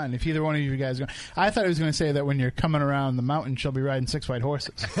that in mind. If either one of you guys go, I thought he was going to say that when you're coming around the mountain, she'll be riding 6 white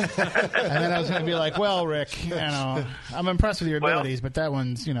horses. And then I was going to be like, well, Rick, you know, I'm impressed with your abilities, but that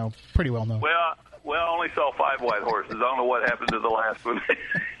one's, you know, pretty well known. Well, I only saw 5 white horses. I don't know what happened to the last one.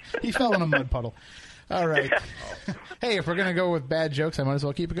 He fell in a mud puddle. All right. Hey, if we're going to go with bad jokes, I might as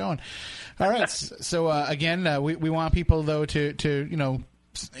well keep it going. All right. So, again, we want people, though, to you know,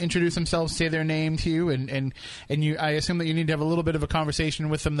 introduce themselves, say their name to you, and you. I assume that you need to have a little bit of a conversation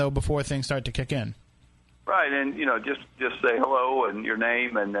with them, though, before things start to kick in. Right. And, you know, just say hello and your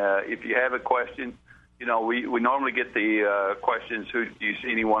name. And if you have a question, you know, we normally get the questions, do you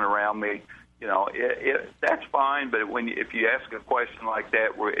see anyone around me? You know, that's fine, but if you ask a question like that,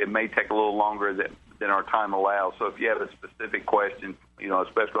 it may take a little longer than our time allows. So if you have a specific question, you know,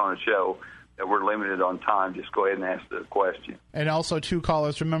 especially on a show that we're limited on time, just go ahead and ask the question. And also, two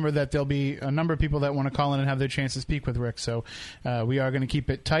callers, remember that there'll be a number of people that want to call in and have their chance to speak with Rick. So we are going to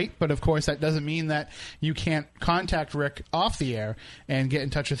keep it tight, but of course that doesn't mean that you can't contact Rick off the air and get in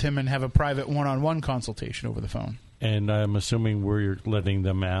touch with him and have a private one-on-one consultation over the phone. And I'm assuming we're letting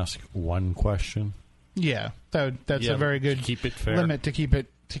them ask one question. Yeah, that's a very good keep it fair. Limit to keep it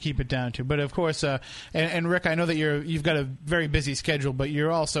down to. But of course, and Rick, I know that you've got a very busy schedule, but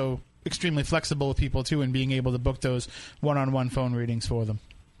you're also extremely flexible with people too, in being able to book those one-on-one phone readings for them.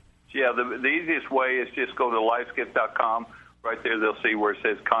 Yeah, the easiest way is just go to lifegift.com. Right there, they'll see where it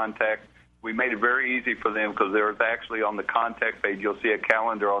says contact. We made it very easy for them because there's actually on the contact page, you'll see a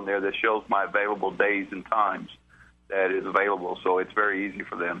calendar on there that shows my available days and times that is available, so it's very easy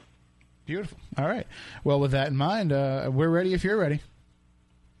for them. Beautiful. All right. Well, with that in mind, we're ready if you're ready.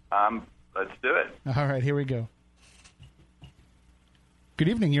 Let's do it. All right, here we go. Good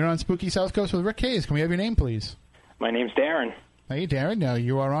evening. You're on Spooky South Coast with Rick Hayes. Can we have your name, please? My name's Darren. Hey, Darren. Now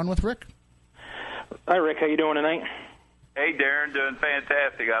you are on with Rick. Hi, Rick. How you doing tonight? Hey, Darren. Doing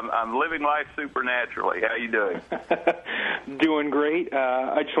fantastic. I'm living life supernaturally. How you doing? Doing great.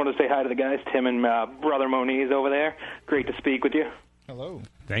 I just want to say hi to the guys, Tim and Brother Moniz over there. Great to speak with you. Hello.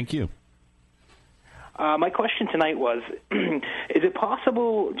 Thank you. My question tonight was, is it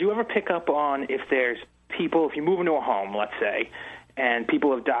possible, do you ever pick up on if there's people, if you move into a home, let's say, and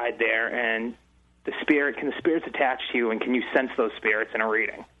people have died there, and can the spirits attach to you, and can you sense those spirits in a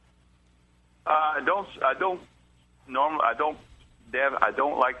reading? I don't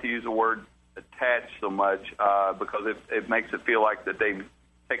like to use the word attached so much because it makes it feel like that they've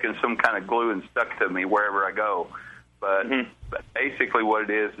taken some kind of glue and stuck to me wherever I go. But basically what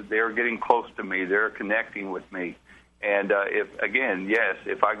it is, they're getting close to me. They're connecting with me. And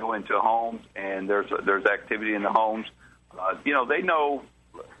if I go into homes and there's activity in the homes, they know,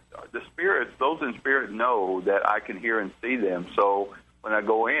 the spirits, those in spirit know that I can hear and see them. So when I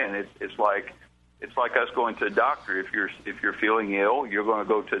go in, it's like us going to a doctor. If you're feeling ill, you're going to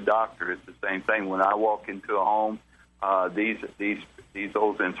go to a doctor. It's the same thing. When I walk into a home, these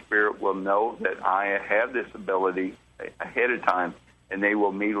those in spirit will know that I have this ability ahead of time, and they will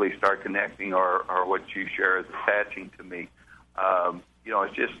immediately start connecting or what you share is attaching to me.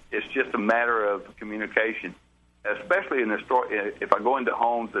 It's just a matter of communication, especially in the story. If I go into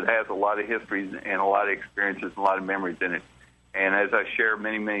homes that has a lot of histories and a lot of experiences and a lot of memories in it, and as I share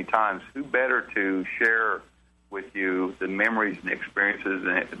many, many times, who better to share with you the memories and experiences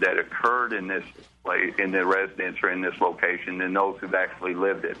that occurred in this place, in the residence or in this location, than those who've actually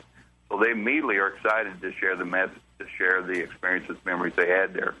lived it. So they immediately are excited to share the message, to share the experiences, memories they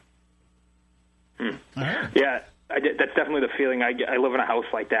had there. Yeah, that's definitely the feeling. I live in a house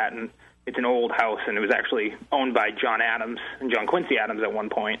like that, and it's an old house, and it was actually owned by John Adams and John Quincy Adams at one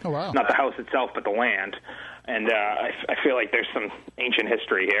point. Oh, wow. Not the house itself, but the land. And I feel like there's some ancient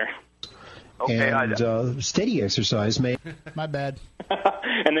history here. Okay, and steady exercise, mate. My bad.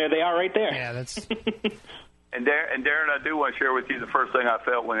 And there they are right there. Yeah, that's... And Darren, I do want to share with you the first thing I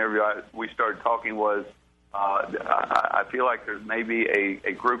felt whenever we started talking was I feel like there's maybe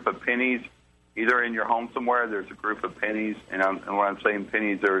a group of pennies either in your home somewhere. There's a group of pennies, and when I'm saying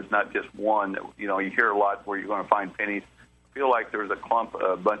pennies, there's not just one. You hear a lot where you're going to find pennies. I feel like there's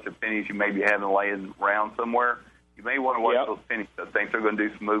a bunch of pennies you may be having laying around somewhere. You may want to watch those pennies. I think they're going to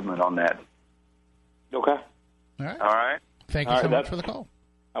do some movement on that. Okay. All right. All right. Thank you so much for the call.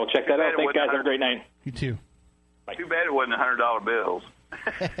 I will check that out. Thanks, guys. Have a great night. You too. Bye. Too bad it wasn't $100 bills.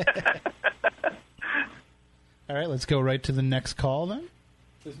 All right, let's go right to the next call then.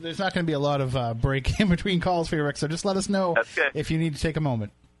 There's not going to be a lot of break in between calls for you, Rick, so just let us know if you need to take a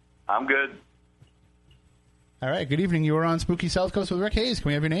moment. I'm good. All right, good evening. You are on Spooky South Coast with Rick Hayes. Can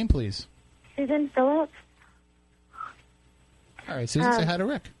we have your name, please? Susan Phillips. All right, Susan, say hi to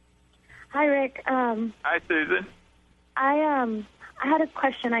Rick. Hi, Rick. Hi, Susan. I had a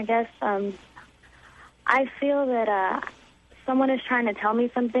question, I guess. I feel that someone is trying to tell me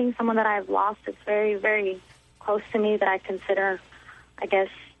something, someone that I've lost that's very, very close to me that I consider, I guess,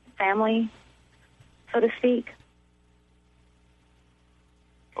 family, so to speak.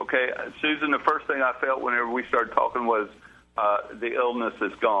 Okay, Susan, the first thing I felt whenever we started talking was the illness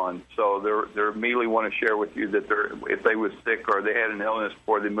is gone. So they immediately want to share with you that if they were sick or they had an illness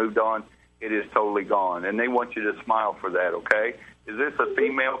before they moved on, it is totally gone. And they want you to smile for that, okay? Is this a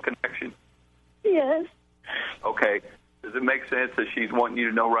female connection? Yes. Okay. Does it make sense that she's wanting you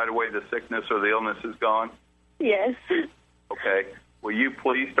to know right away the sickness or the illness is gone? Yes. Okay. Will you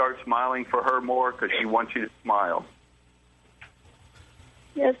please start smiling for her more because she wants you to smile?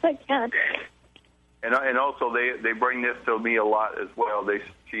 Yes, I can. And also they bring this to me a lot as well.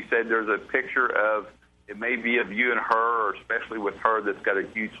 She said there's a picture of, it may be of you and her, or especially with her, that's got a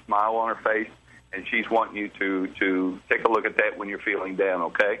huge smile on her face, and she's wanting you to take a look at that when you're feeling down,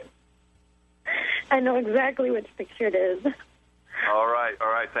 okay? I know exactly which picture it is. All right,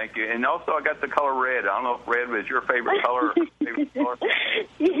 thank you. And also I got the color red. I don't know if red was your favorite color.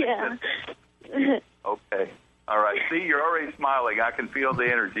 Yeah. Okay. All right. See, you're already smiling. I can feel the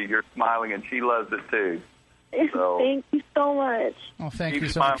energy. You're smiling, and she loves it, too. So, thank you so much. Oh, thank you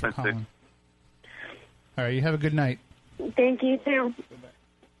so much for calling. All right, you have a good night. Thank you, too.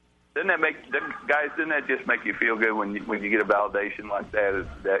 Didn't that just make you feel good when you get a validation like that?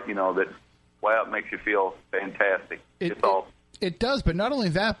 Wow, it makes you feel fantastic. It does, but not only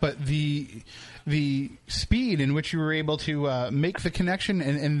that, but the speed in which you were able to make the connection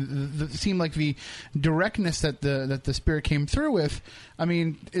and seem like the directness that the spirit came through with. I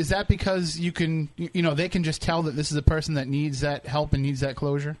mean, is that because they can just tell that this is a person that needs that help and needs that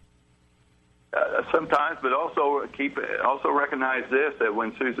closure? Sometimes, but also recognize this, that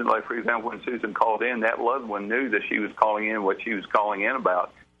when Susan, like for example, when Susan called in, that loved one knew that she was calling in what she was calling in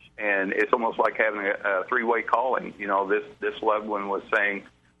about. And it's almost like having a three-way calling. This loved one was saying,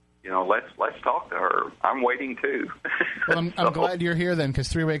 let's talk to her. I'm waiting too. Well, I'm glad you're here then, because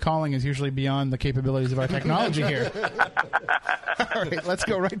three-way calling is usually beyond the capabilities of our technology here. All right, let's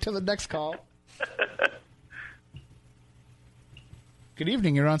go right to the next call. Good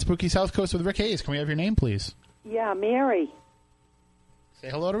evening. You're on Spooky South Coast with Rick Hayes. Can we have your name, please? Yeah, Mary. Say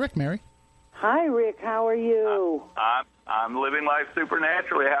hello to Rick, Mary. Hi, Rick. How are you? I'm living life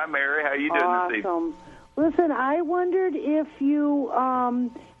supernaturally. Hi, Mary. How you doing this evening? Awesome. Listen, I wondered if you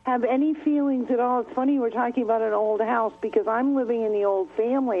have any feelings at all. It's funny you were talking about an old house because I'm living in the old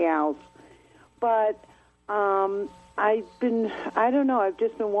family house, but I've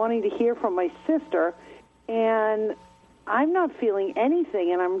just been wanting to hear from my sister, and I'm not feeling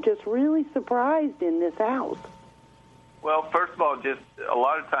anything, and I'm just really surprised in this house. Well, first of all, just a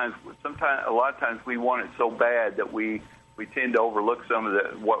lot of times we want it so bad that we tend to overlook some of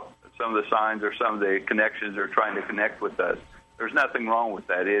the signs or some of the connections they're trying to connect with us. There's nothing wrong with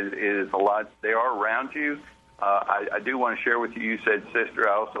that. It is a lot. They are around you. I do want to share with you. You said sister.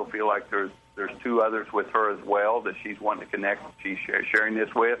 I also feel like there's two others with her as well that she's wanting to connect. She's sharing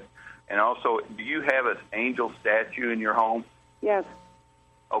this with. And also, do you have an angel statue in your home? Yes.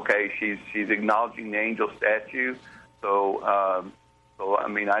 Okay, she's acknowledging the angel statue. So I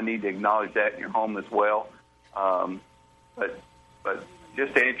mean, I need to acknowledge that in your home as well. But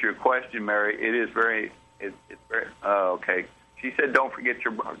just to answer your question, Mary, it's very okay. She said, don't forget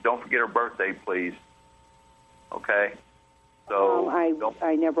her birthday, please. Okay. So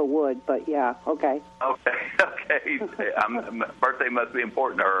I never would, but yeah, okay. Okay. Birthday must be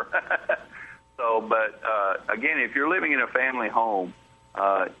important to her. So, but again, if you're living in a family home,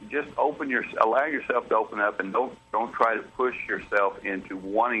 just allow yourself to open up, and don't try to push yourself into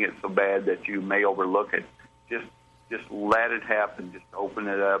wanting it so bad that you may overlook it. Just let it happen. Just open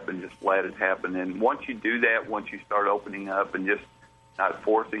it up and just let it happen. And once you do that, once you start opening up and just not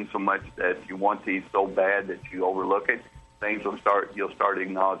forcing so much that you want these so bad that you overlook it, you'll start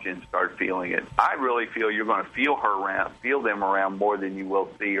acknowledging and start feeling it. I really feel you're going to feel them around more than you will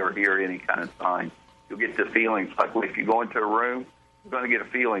see or hear any kind of sign. You'll get the feelings. Like if you go into a room, you're going to get a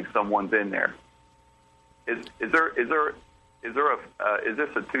feeling someone's in there. Is this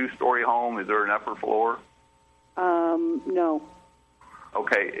a 2-story home? Is there an upper floor? No.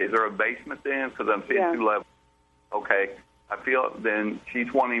 Okay. Is there a basement then? Because I'm seeing 2 levels. Okay. I feel then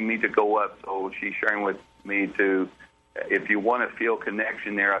she's wanting me to go up, so she's sharing with me to, if you want to feel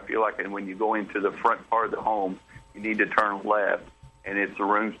connection there, I feel like when you go into the front part of the home, you need to turn left, and it's the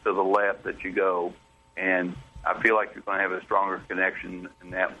rooms to the left that you go, and I feel like you're going to have a stronger connection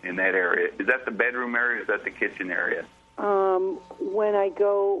in that area. Is that the bedroom area or is that the kitchen area? When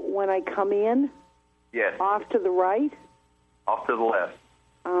I come in? Yes. Off to the right? Off to the left.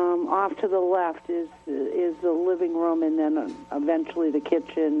 Off to the left is the living room, and then eventually the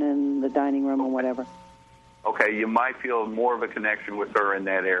kitchen and the dining room and whatever. Okay, you might feel more of a connection with her in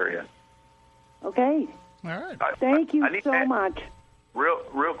that area. Okay. All right. Thank you so much.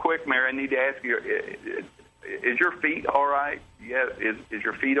 Real quick, Mary, I need to ask you, is your feet all right? Yeah, is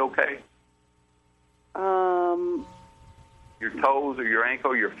your feet okay? Your toes or your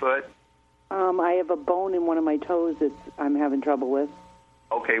ankle, your foot? I have a bone in one of my toes that I'm having trouble with.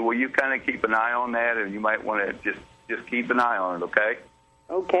 Okay, well, you kind of keep an eye on that, and you might want to just keep an eye on it, okay?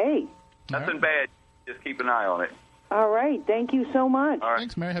 Okay. Nothing bad. Just keep an eye on it. All right. Thank you so much. All right.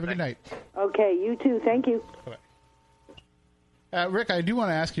 Thanks, Mary. Have a good night. Okay, you too. Thank you. Bye-bye. Rick, I do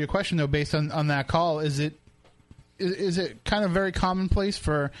want to ask you a question, though, based on that call. Is it kind of very commonplace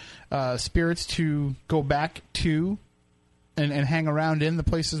for spirits to go back to and hang around in the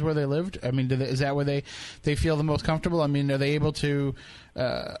places where they lived? I mean, is that where they feel the most comfortable? I mean, are they able to,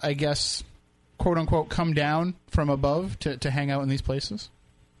 I guess, quote-unquote, come down from above to hang out in these places?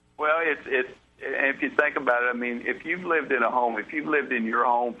 Well, if you think about it, I mean, if you've lived in a home, if you've lived in your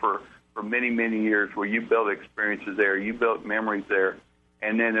home for many, many years where you built experiences there, you built memories there,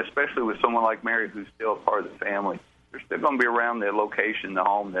 and then especially with someone like Mary who's still a part of the family, they're still going to be around the location, the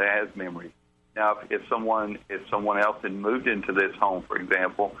home that has memories. Now, if someone else had moved into this home, for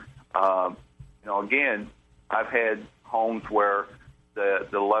example, again, I've had homes where the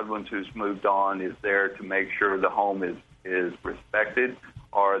loved ones who's moved on is there to make sure the home is respected,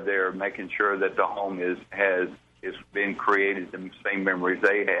 or they're making sure that the home has been created the same memories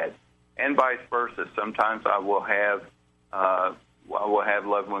they had, and vice versa. Sometimes I will have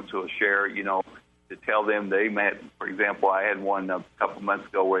loved ones who will share, to tell them they met. For example, I had one a couple months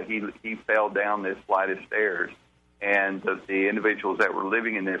ago where he fell down this flight of stairs, and the individuals that were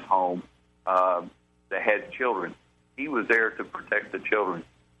living in this home that had children, he was there to protect the children,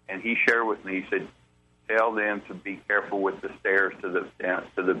 and he shared with me. He said, "Tell them to be careful with the stairs to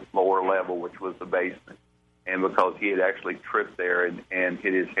the lower level, which was the basement," and because he had actually tripped there and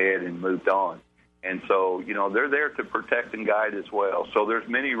hit his head and moved on. And so, they're there to protect and guide as well. So there's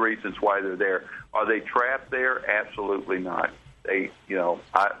many reasons why they're there. Are they trapped there? Absolutely not. They,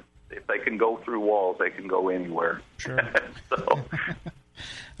 if they can go through walls, they can go anywhere. Sure.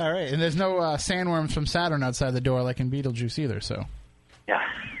 All right, and there's no sandworms from Saturn outside the door like in Beetlejuice either, so. Yeah,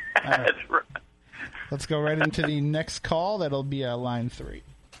 that's right. Let's go right into the next call. That'll be line 3.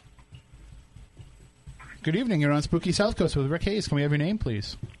 Good evening. You're on Spooky South Coast with Rick Hayes. Can we have your name,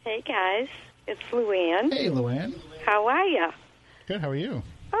 please? Hey, guys. It's Luann. Hey, Luann. How are you? Good. How are you?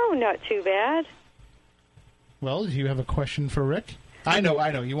 Oh, not too bad. Well, do you have a question for Rick? I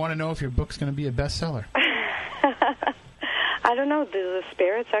know. You want to know if your book's going to be a bestseller. I don't know. Do the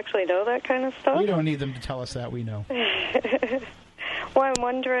spirits actually know that kind of stuff? We don't need them to tell us that. We know. Well, I'm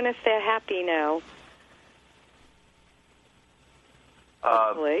wondering if they're happy now.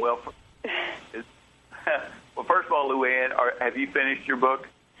 Well, first of all, Luann, have you finished your book?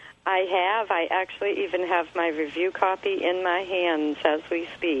 I have. I actually even have my review copy in my hands as we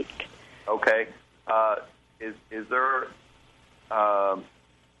speak. Okay. Is there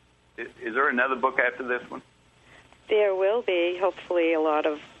another book after this one? There will be, hopefully, a lot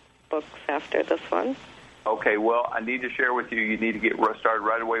of books after this one. Okay, well, I need to share with you. You need to get started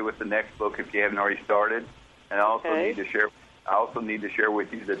right away with the next book if you haven't already started. And I also need to share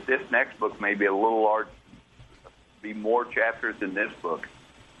with you that this next book may be a little large, be more chapters than this book.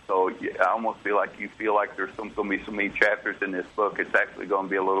 So I almost feel like there's going to be so many chapters in this book. It's actually going to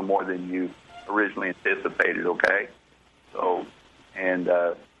be a little more than you originally anticipated. Okay, so and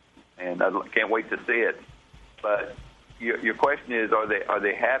I can't wait to see it. But your question is, are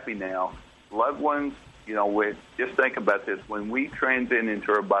they happy now? Loved ones, just think about this. When we transcend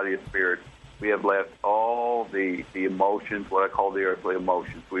into our body of spirit, we have left all the emotions, what I call the earthly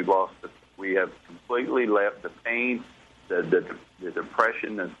emotions. We have completely left the pain, the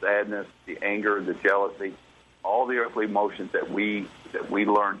depression, the sadness, the anger, the jealousy, all the earthly emotions that we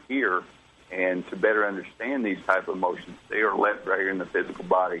learn here. And to better understand these type of emotions, they are left right here in the physical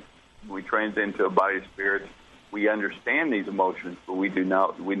body. When we transcend into a body of spirit, we understand these emotions, but we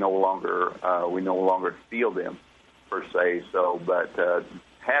no longer feel them per se. So, but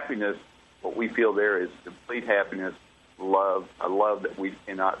happiness, what we feel there is complete happiness, love, a love that we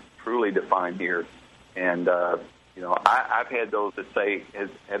cannot truly define here. And I've had those that say,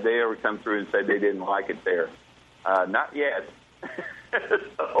 have they ever come through and said they didn't like it there? Not yet.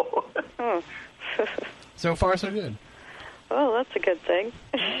 So far, so good. Well, that's a good thing.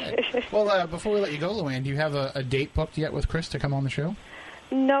 Right. Well, before we let you go, Luann, do you have a date booked yet with Chris to come on the show?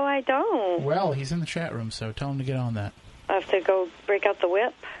 No, I don't. Well, he's in the chat room, so tell him to get on that. I have to go break out the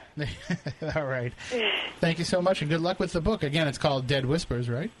whip. All right. Thank you so much, and good luck with the book. Again, it's called Dead Whispers,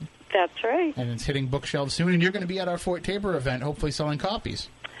 right? That's right. And it's hitting bookshelves soon, and you're going to be at our Fort Tabor event, hopefully selling copies.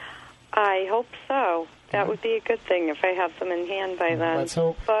 I hope so. That would be a good thing if I have them in hand by then. Let's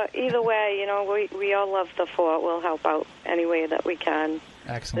hope. But either way, we all love the fort. We'll help out any way that we can.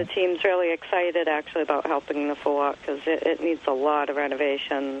 Excellent. The team's really excited, actually, about helping the fort because it needs a lot of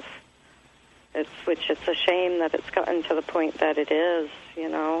renovations. Which it's a shame that it's gotten to the point that it is,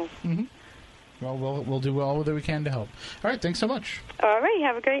 Mm-hmm. Well, we'll do all that we can to help. All right, thanks so much. All right,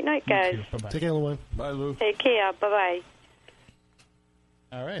 have a great night, guys. Bye-bye. Take care, Luann. Bye, Lou. Take care. Bye-bye.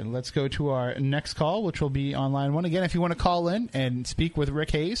 All right, let's go to our next call, which will be on line 1. Again, if you want to call in and speak with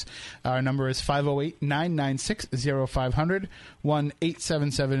Rick Hayes, our number is 508-996-0500,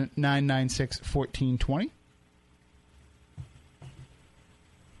 1-877-996-1420.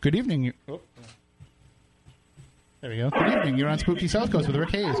 Good evening. There we go. Good evening. You're on Spooky South Coast with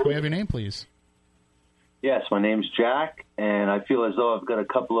Rick Hayes. Can we have your name, please? Yes, my name's Jack, and I feel as though I've got a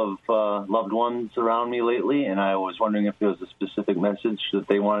couple of loved ones around me lately, and I was wondering if there was a specific message that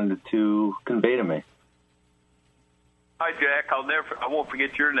they wanted to convey to me. Hi, Jack. I won't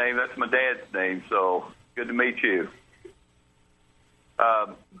forget your name. That's my dad's name, so good to meet you.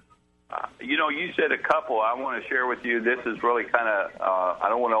 You said a couple. I want to share with you. This is really kind of, I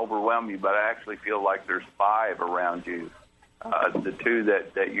don't want to overwhelm you, but I actually feel like there's 5 around you. The 2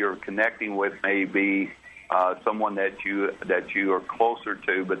 that you're connecting with may be someone that you are closer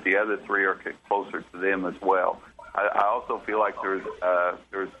to, but the other 3 are closer to them as well. I also feel like there's a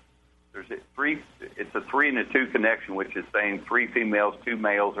 3. It's a 3 and a 2 connection, which is saying 3 females, 2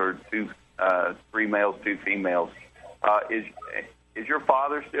 males, or 3 males, 2 females. Is your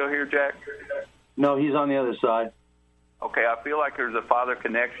father still here, Jack? No, he's on the other side. Okay, I feel like there's a father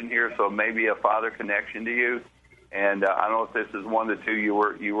connection here, so maybe a father connection to you. And I don't know if this is one of the 2 you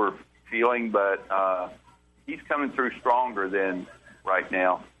were feeling, but he's coming through stronger than right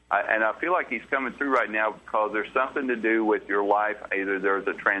now. And I feel like he's coming through right now because there's something to do with your life. Either there's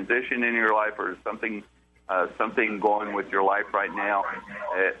a transition in your life or something going with your life right now.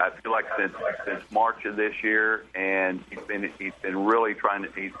 I feel like since March of this year, and he's been really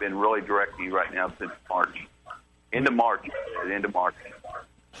directing you right now since March. End of March.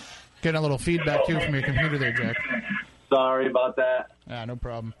 Getting a little feedback, too, from your computer there, Jack. Sorry about that. No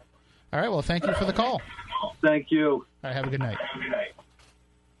problem. All right, well, thank you for the call. Thank you. All right, have a good night.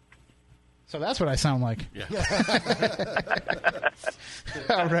 So that's what I sound like. Yeah.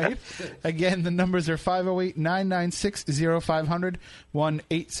 All right. Again, the numbers are 508-996-0500,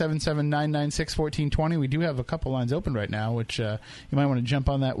 1-877-996-1420. We do have a couple lines open right now, which you might want to jump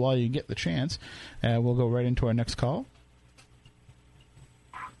on that while you get the chance. We'll go right into our next call.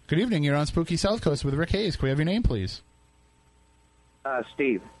 Good evening. You're on Spooky South Coast with Rick Hayes. Can we have your name, please?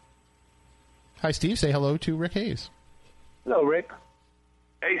 Steve. Hi, Steve. Say hello to Rick Hayes. Hello, Rick.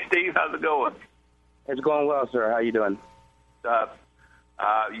 Hey, Steve. How's it going? It's going well, sir. How you doing?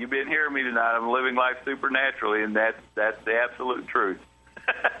 You've been hearing me tonight. I'm living life supernaturally, and that's the absolute truth.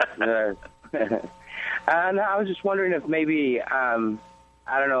 And I was just wondering if maybe, I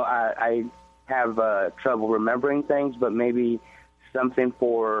don't know, I have trouble remembering things, but maybe something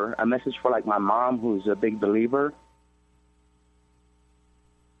for a message for like my mom, who's a big believer.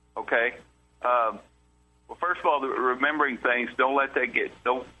 Okay. Well, first of all, remembering things, don't let that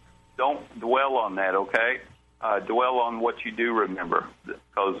don't dwell on that, okay? Dwell on what you do remember,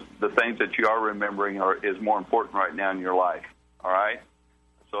 because the things that you are remembering is more important right now in your life, all right?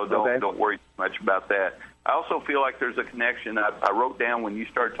 So don't worry too much about that. I also feel like there's a connection. I wrote down, when you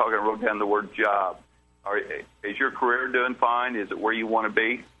started talking, I wrote down the word job. Is your career doing fine? Is it where you want to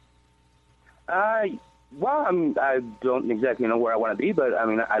be? Well, I don't exactly know where I want to be, but I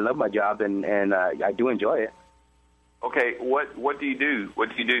mean, I love my job and I do enjoy it. Okay, what do you do? What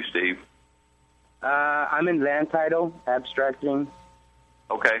do you do, Steve? I'm in land title, abstracting.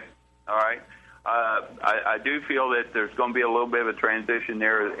 Okay, all right. I do feel that there's going to be a little bit of a transition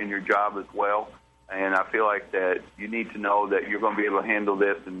there in your job as well, and I feel like that you need to know that you're going to be able to handle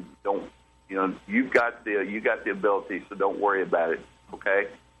this, and you've got the ability, so don't worry about it. Okay.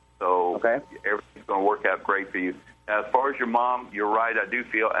 So everything's going to work out great for you. Now, as far as your mom, you're right. I do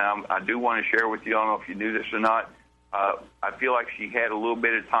feel, and I do want to share with you, I don't know if you knew this or not, I feel like she had a little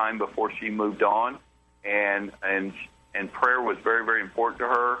bit of time before she moved on, and prayer was very, very important to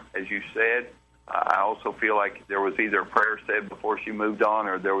her, as you said. I also feel like there was either a prayer said before she moved on,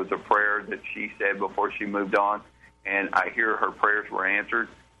 or there was a prayer that she said before she moved on, and I hear her prayers were answered,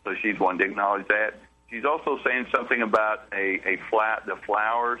 so she's wanting to acknowledge that. She's also saying something about the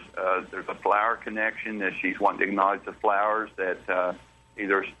flowers. There's a flower connection that she's wanting to acknowledge the flowers that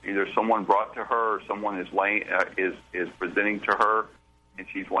either someone brought to her or someone is presenting to her, and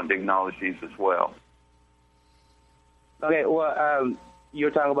she's wanting to acknowledge these as well. Okay, well,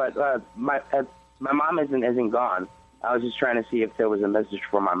 you're talking about my mom isn't gone. I was just trying to see if there was a message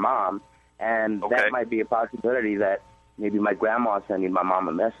for my mom, and that might be a possibility that maybe my grandma's sending my mom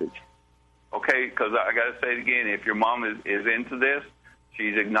a message. Okay, because I got to say it again. If your mom is into this,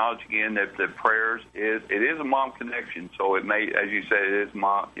 she's acknowledging again that the prayers it is a mom connection. So it may, as you said, it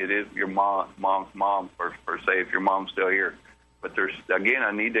is your mom's mom per se, if your mom's still here. But there's, again,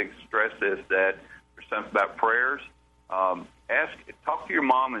 I need to stress this, that there's something about prayers. Talk to your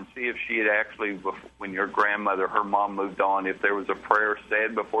mom and see if she had actually, when your grandmother, her mom moved on, if there was a prayer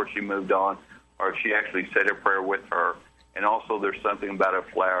said before she moved on, or if she actually said a prayer with her. And also, there's something about a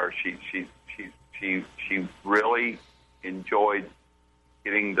flower. She really enjoyed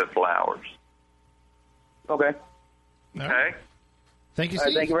getting the flowers. Okay. Okay. Thank you,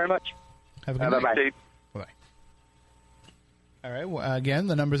 Steve. Thank you very much. Have a good night. Bye-bye. Bye-bye. All right. Well, again,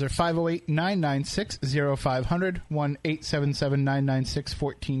 the numbers are 508-996-0500,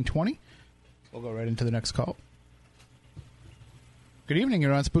 1-877-996-1420. We'll go right into the next call. Good evening.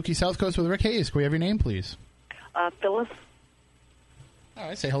 You're on Spooky South Coast with Rick Hayes. Can we have your name, please? Phyllis. All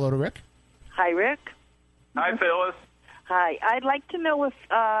right. Say hello to Rick. Hi, Rick. Hi, Phyllis. Hi. I'd like to know if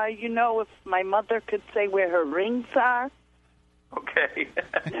if my mother could say where her rings are. Okay.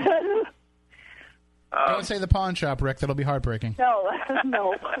 Don't say the pawn shop, Rick. That'll be heartbreaking. No.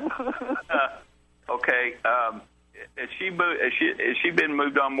 Okay. Has she been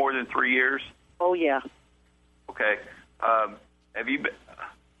moved on more than 3 years? Oh yeah. Okay. Have you been?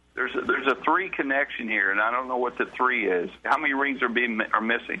 There's a 3 connection here, and I don't know what the 3 is. How many rings are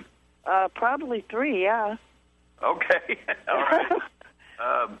missing? Probably 3. Yeah. Okay. All right.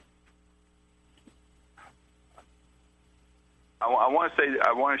 I want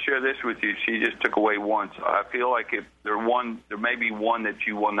to share this with you. She just took away one, so I feel like if there may be one that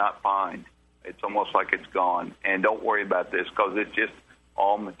you will not find. It's almost like it's gone. And don't worry about this because it's just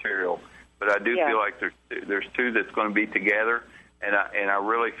all material. But I do feel like there's 2 that's going to be together, and I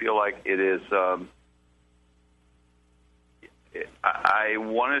really feel like it is. I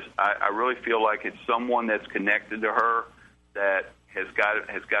really feel like it's someone that's connected to her that has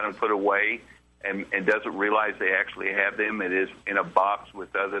got them put away and doesn't realize they actually have them. It is in a box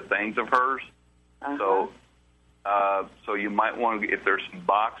with other things of hers. So you might want to, if there's some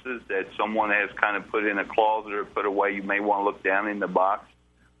boxes that someone has kind of put in a closet or put away, you may want to look down in the box.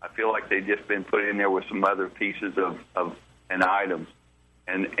 I feel like they've just been put in there with some other pieces of items,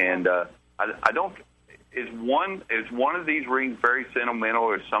 and I don't. Is one of these rings very sentimental,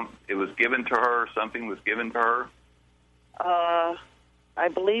 or it was given to her, or something was given to her? I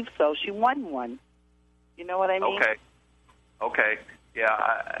believe so. She won one. You know what I mean? Okay. Yeah.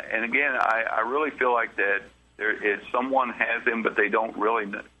 And again, I really feel like that someone has them, but they don't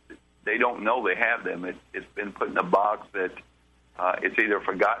know they have them. It's been put in a box that it's either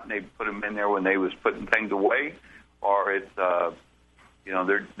forgotten they put them in there when they was putting things away, or it's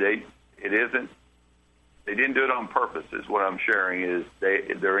it isn't. They didn't do it on purpose. Is what I'm sharing. Is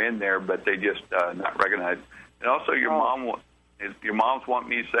they're in there, but they just not recognized. And also, your mom's want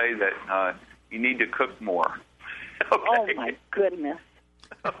me to say that you need to cook more. Okay. Oh my goodness.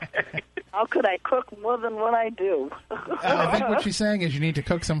 Okay. How could I cook more than what I do? I think what she's saying is you need to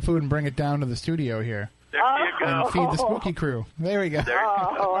cook some food and bring it down to the studio here. There you go. And feed the spooky crew. There we go.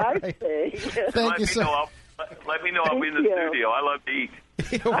 I see. Thank you, sir. Let me know I'll be in the studio. I love to eat.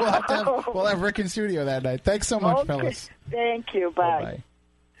 we'll have Rick in studio that night. Thanks so much, fellas. Thank you. Bye.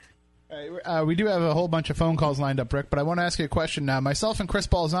 We do have a whole bunch of phone calls lined up, Rick, but I want to ask you a question now. Myself and Chris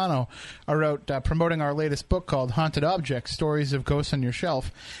Balzano are out promoting our latest book called Haunted Objects, Stories of Ghosts on Your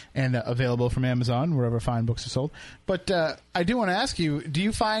Shelf, and available from Amazon, wherever fine books are sold. But I do want to ask you, do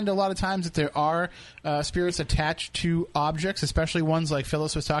you find a lot of times that there are spirits attached to objects, especially ones like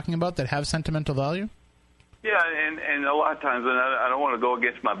Phyllis was talking about, that have sentimental value? Yeah, and a lot of times, and I don't want to go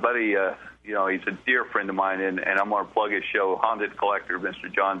against my buddy, he's a dear friend of mine, and I'm going to plug his show, Haunted Collector,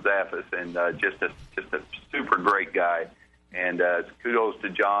 Mr. John Zaffis, and just a super great guy. And kudos to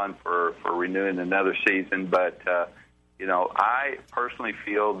John for renewing another season. But I personally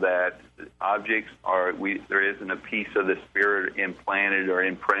feel that objects there isn't a piece of the spirit implanted or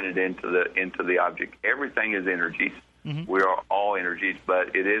imprinted into the object. Everything is energies. Mm-hmm. We are all energies,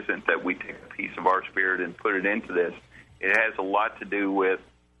 but it isn't that we take a piece of our spirit and put it into this. It has a lot to do with,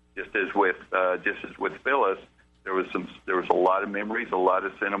 just as with Phyllis, there was a lot of memories, a lot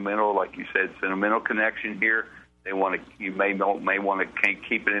of sentimental, like you said, sentimental connection here. You may want to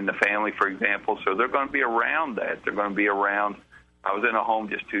keep it in the family, for example. So they're going to be around that. They're going to be around. I was in a home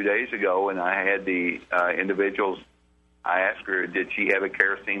just 2 days ago, and I had the individuals. I asked her, did she have a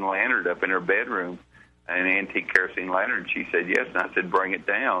kerosene lantern up in her bedroom, an antique kerosene lantern? She said yes, and I said, bring it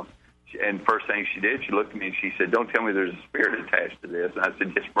down. And first thing she did, she looked at me and she said, don't tell me there's a spirit attached to this. And I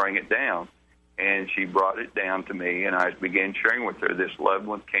said, just bring it down. And she brought it down to me, and I began sharing with her. This loved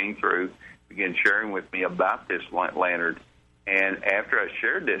one came through, began sharing with me about this lantern. And after I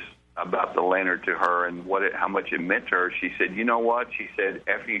shared this about the lantern to her and how much it meant to her, she said, you know what? She said,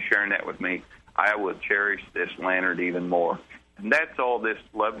 after you sharing that with me, I will cherish this lantern even more. And that's all this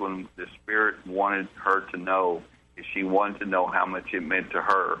loved one, the spirit wanted her to know, is she wanted to know how much it meant to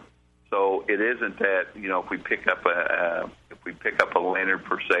her. So it isn't that, if we pick up a lantern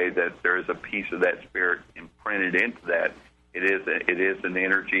per se, that there is a piece of that spirit imprinted into that. It is an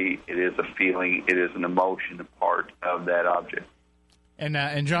energy, it is a feeling, it is an emotion, a part of that object. And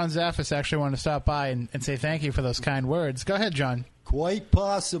John Zaffis actually wanted to stop by and say thank you for those kind words. Go ahead, John. Quite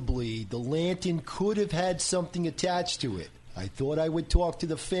possibly, the lantern could have had something attached to it. I thought I would talk to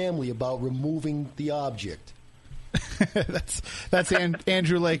the family about removing the object. That's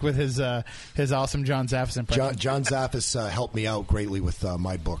Andrew Lake with his awesome John Zaffis impression. John Zaffis helped me out greatly with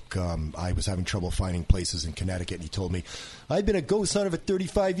my book. I was having trouble finding places in Connecticut, and he told me, I've been a ghost hunter for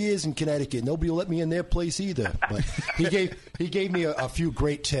 35 years in Connecticut. Nobody will let me in their place either. But he gave me a few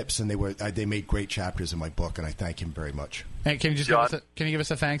great tips, and they made great chapters in my book, and I thank him very much. Hey, can you give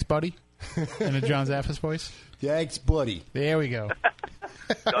us a thanks, buddy, in a John Zaffis voice? Thanks, buddy. There we go.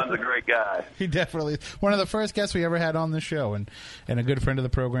 John's a great guy. He definitely is. One of the first guests we ever had on the show, and a good friend of the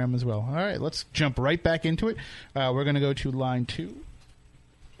program as well. All right, let's jump right back into it. We're going to go to line 2.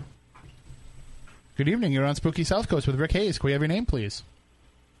 Good evening. You're on Spooky South Coast with Rick Hayes. Can we have your name, please?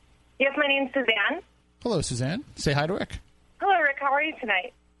 Yes, my name's Suzanne. Hello, Suzanne. Say hi to Rick. Hello, Rick. How are you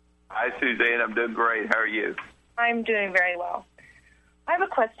tonight? Hi, Suzanne. I'm doing great. How are you? I'm doing very well. I have a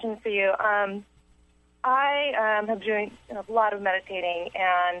question for you. I have been doing a lot of meditating,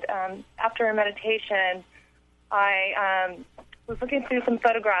 and after a meditation, I was looking through some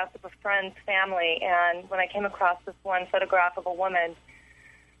photographs of a friend's family, and when I came across this one photograph of a woman,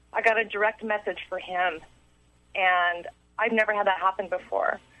 I got a direct message for him, and I've never had that happen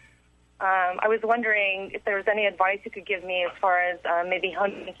before. I was wondering if there was any advice you could give me as far as maybe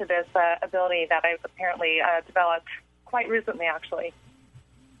honing into this ability that I've apparently developed quite recently, actually.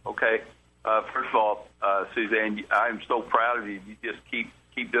 Okay. First of all, Suzanne, I'm so proud of you. You just keep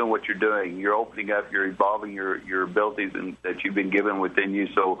doing what you're doing. You're opening up. You're evolving your abilities that you've been given within you.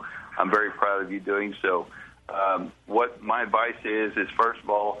 So I'm very proud of you doing so. What my advice is first of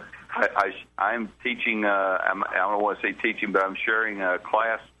all, I'm teaching. I don't want to say teaching, but I'm sharing a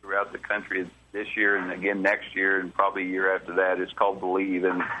class throughout the country this year and again next year and probably a year after that. It's called Believe,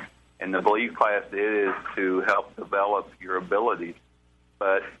 and the Believe class is to help develop your abilities.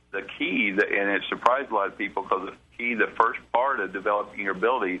 But the key, and it surprised a lot of people because the first part of developing your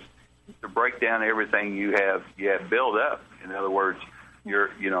abilities is to break down everything you have built up. In other words,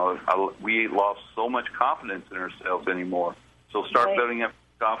 we lost so much confidence in ourselves anymore. So start building up.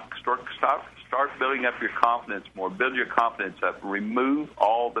 Start building up your confidence more. Build your confidence up. Remove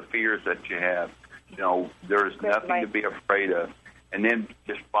all the fears that you have. There's nothing to be afraid of. And then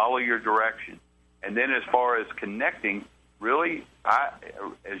just follow your direction. And then as far as connecting, really,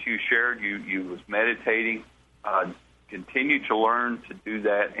 as you shared, you was meditating. Continue to learn to do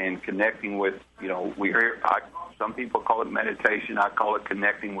that and connecting with, some people call it meditation. I call it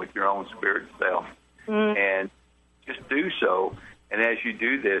connecting with your own spirit self. And just do so. And as you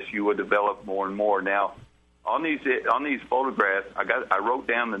do this, you will develop more and more. Now, on these photographs, I wrote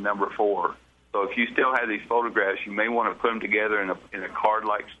down the number 4. So if you still have these photographs, you may want to put them together in a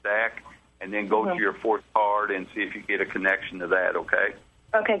card-like stack, and then go to your 4th card and see if you get a connection to that. Okay.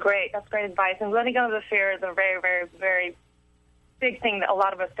 Okay, great. That's great advice. And letting go of the fear is a very, very, very big thing that a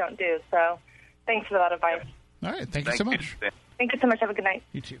lot of us don't do. So, thanks for that advice. All right. Thank you so much. Thank you so much. Have a good night.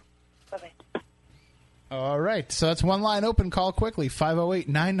 You too. Bye-bye. All right, so that's one line open. Call quickly,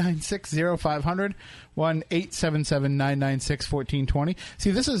 508-996-0500, 1-877-996-1420.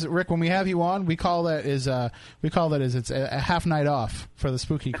 See, this is, Rick, when we have you on, we call that it's a half night off for the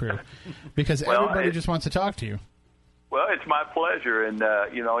Spooky Crew because everybody just wants to talk to you. Well, it's my pleasure, and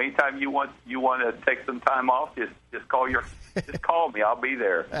anytime you want to take some time off, just call me. I'll be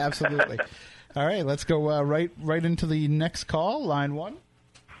there. Absolutely. All right, let's go right into the next call, line 1.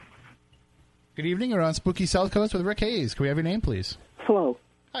 Good evening. You're on Spooky South Coast with Rick Hayes. Can we have your name, please? Flo.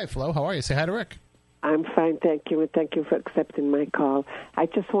 Hi, Flo. How are you? Say hi to Rick. I'm fine, thank you, and thank you for accepting my call. I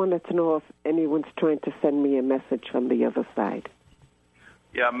just wanted to know if anyone's trying to send me a message from the other side.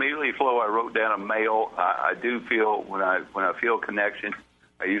 Yeah, immediately, Flo, I wrote down a male. I do feel when I feel connection,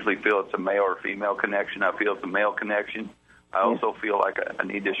 I usually feel it's a male or female connection. I feel it's a male connection. I also feel like I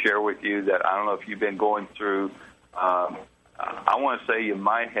need to share with you that I don't know if you've been going through. I want to say you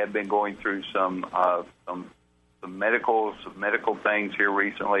might have been going through some medical things here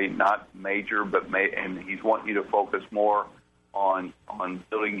recently, not major, but and he's wanting you to focus more on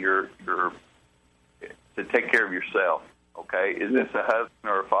building your to take care of yourself. Okay, is this a husband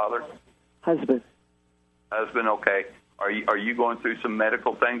or a father? Husband. Husband. Okay. Are you going through some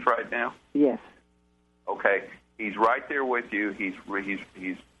medical things right now? Yes. Okay. He's right there with you. He's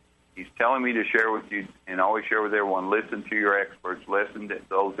telling me to share with you, and always share with everyone. Listen to your experts. Listen to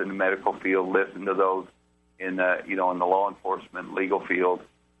those in the medical field. Listen to those in the law enforcement, legal field.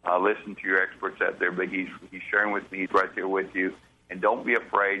 Listen to your experts out there. But he's sharing with me. He's right there with you, and don't be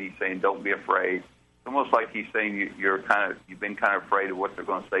afraid. He's saying, don't be afraid. It's almost like he's saying you've been kind of afraid of what they're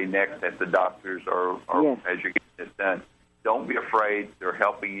going to say next at the doctors or yes. as you're getting this done. Don't be afraid. They're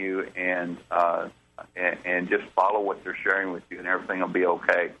helping you, and just follow what they're sharing with you, and everything will be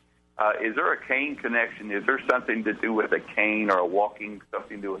okay. Is there a cane connection? Is there something to do with a cane or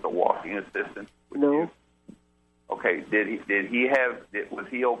something to do with a walking assistant? No. You? Okay. Was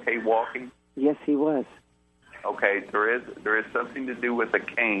he okay walking? Yes, he was. Okay. There is something to do with a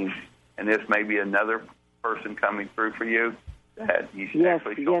cane, and this may be another person coming through for you. That you should yes,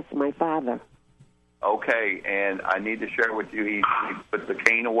 my father. Okay, and I need to share with you. He put the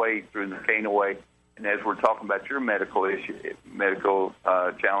cane away, threw the cane away. And as we're talking about your medical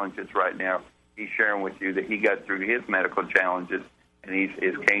challenges right now, he's sharing with you that he got through his medical challenges, and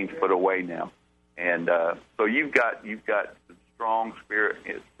his cane's put away now. And so you've got some strong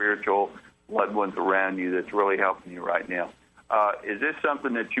spiritual loved ones around you that's really helping you right now. Is this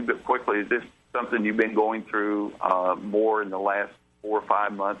something that you've been going through more in the last 4 or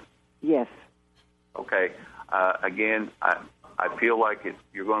 5 months? Yes. Okay. Again, I feel like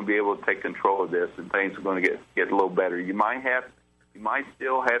you're going to be able to take control of this, and things are going to get a little better. You might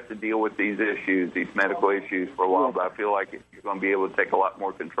still have to deal with these issues, these medical issues, for a while, but I feel like you're going to be able to take a lot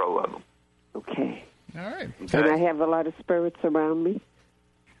more control of them. Okay. All right. Okay. And I have a lot of spirits around me?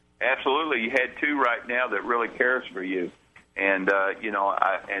 Absolutely. You had 2 right now that really cares for you. and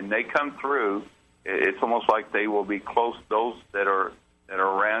and they come through. It's almost like they will be close. Those that are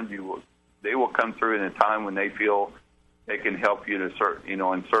around you, they will come through in a time when they feel they can help you in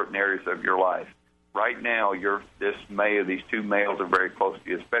certain areas of your life. Right now, these two males are very close to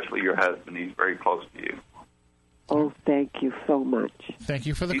you, especially your husband. He's very close to you. Oh, thank you so much. Thank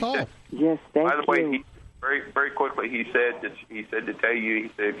you for the call. Yes, thank you. By the way, very, very quickly, he said to tell you, he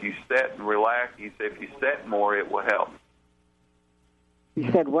said, if you sit and relax, he said, if you sit more, it will help.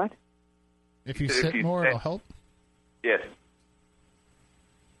 You said what? If you sit more, it'll help? Yes.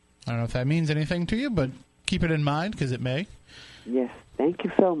 I don't know if that means anything to you, but keep it in mind because it may. Yes, thank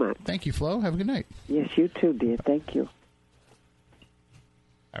you so much. Thank you, Flo. Have a good night. Yes, you too, dear. Thank you.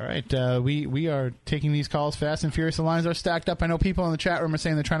 All right, we are taking these calls fast and furious. The lines are stacked up. I know people in the chat room are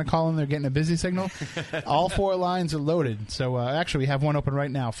saying they're trying to call in. They're getting a busy signal. All 4 lines are loaded. So actually, we have one open right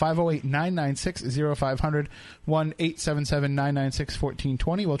now. 508-996-0500,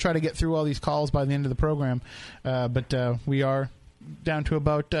 1-877-996-1420. We'll try to get through all these calls by the end of the program. But we are down to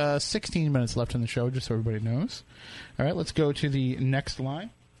about 16 minutes left in the show, just so everybody knows. All right, let's go to the next line.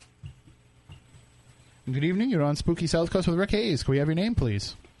 Good evening. You're on Spooky South Coast with Rick Hayes. Can we have your name,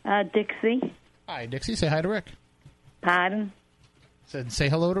 please? Dixie. Hi, Dixie. Say hi to Rick. Pardon? Said say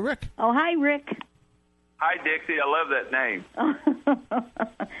hello to Rick. Oh, hi, Rick. Hi, Dixie. I love that name.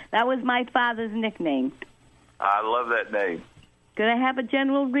 That was my father's nickname. I love that name. Could I have a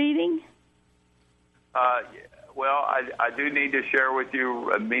general reading? Well, I do need to share with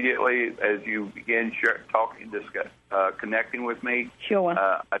you immediately as you begin connecting with me. Sure.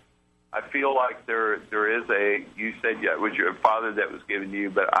 I feel like there is you said it was your father that was giving you,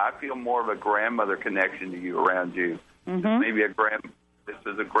 but I feel more of a grandmother connection to you around you. Mm-hmm. Maybe this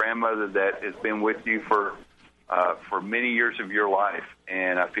is a grandmother that has been with you for many years of your life,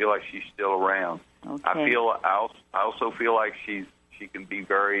 and I feel like she's still around. Okay. I also feel like she can be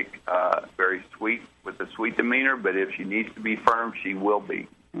very very sweet with a sweet demeanor, but if she needs to be firm, she will be.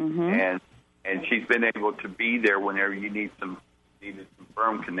 Mm-hmm. And she's been able to be there whenever you needed some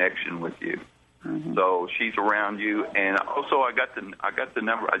firm connection with you. Mm-hmm. So she's around you, and also I got the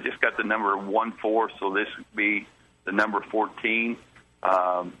number. I just got the number 14, so this would be the number 14.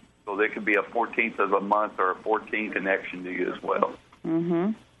 So there could be a 14th of a month or a 14 connection to you as well.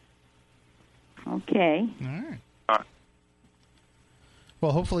 Mm-hmm. Okay. All right.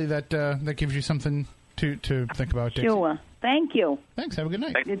 Well, hopefully that gives you something to think about, Dixie. Sure. Thank you. Thanks. Have a good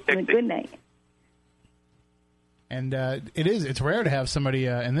night. Good night. And it's rare to have somebody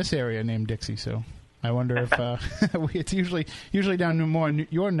in this area named Dixie, so I wonder if it's usually down more in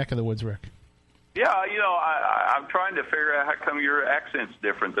your neck of the woods, Rick. Yeah, I'm trying to figure out how come your accent's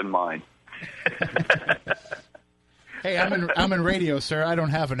different than mine. Hey, I'm in radio, sir. I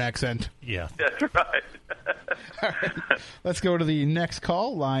don't have an accent. Yeah. That's right. All right. Let's go to the next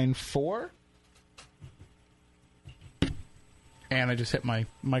call, line 4. And I just hit my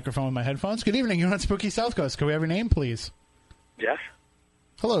microphone with my headphones. Good evening. You're on Spooky South Coast. Can we have your name, please? Jeff.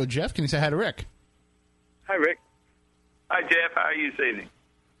 Hello, Jeff. Can you say hi to Rick? Hi, Rick. Hi, Jeff. How are you this evening?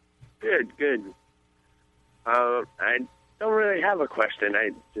 Good. I don't really have a question.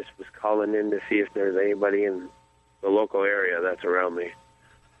 I just was calling in to see if there's anybody in the local area that's around me.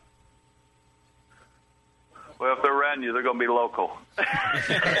 Well, if they're around you, they're going to be local.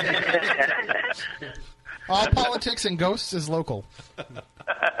 All politics and ghosts is local.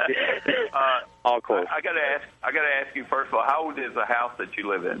 All close. I got to ask you first of all, how old is the house that you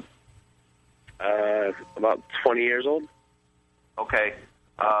live in? About 20 years old. Okay.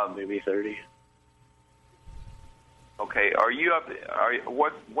 Maybe 30. Okay.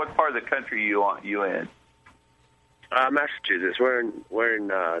 What part of the country are you in? Massachusetts. We're in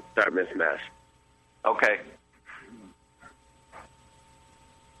Dartmouth, Mass. Okay.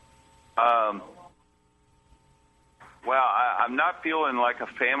 Well, I'm not feeling like a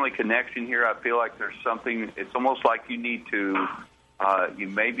family connection here. I feel like there's something. It's almost like you need to. You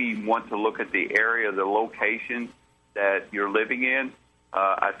maybe want to look at the area, the location that you're living in.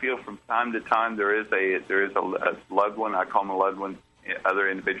 I feel from time to time there is a loved one. I call them a loved one. Other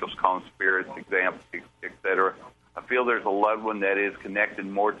individuals call them spirits, examples, etc. I feel there's a loved one that is connected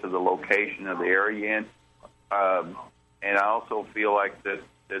more to the location of the area you're in. And I also feel like that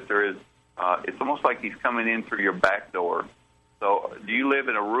there is. It's almost like he's coming in through your back door. So, do you live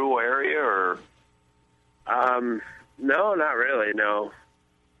in a rural area, or? No, not really. No.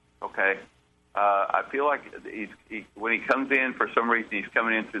 Okay. I feel like when he comes in, for some reason, he's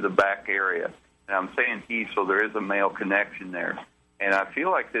coming in through the back area. And I'm saying he, so there is a male connection there. And I feel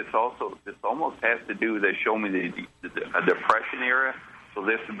like this almost has to do with, they show me the Depression era. So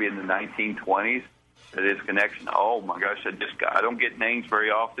this would be in the 1920s. that is connection. Oh my gosh, I don't get names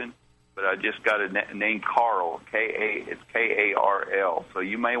very often, but I just got a name Carl. It's Karl. So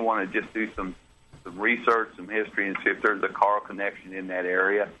you may want to just do some research, some history, and see if there's a Carl connection in that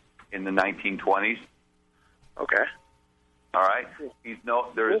area in the 1920s. Okay. All right.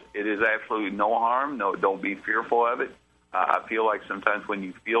 It is absolutely no harm. No, don't be fearful of it. I feel like sometimes when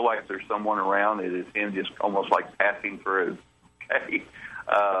you feel like there's someone around, it is him just almost like passing through. Okay.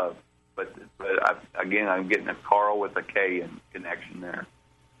 But again, I'm getting a Carl with a K in connection there.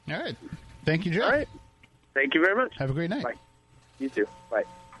 All right. Thank you, Joe. All right. Thank you very much. Have a great night. Bye. You too. Bye.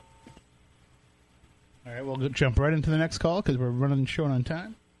 All right, we'll jump right into the next call because we're running short on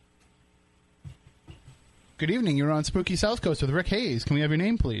time. Good evening. You're on Spooky South Coast with Rick Hayes. Can we have your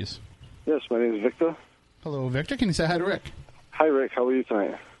name, please? Yes, my name is Victor. Hello, Victor. Can you say hi to Rick? Hi, Rick. How are you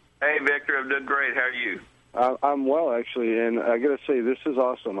tonight? Hey, Victor. I'm doing great. How are you? I'm well, actually, and I got to say, this is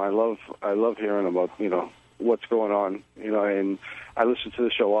awesome. I love hearing about what's going on, and I listen to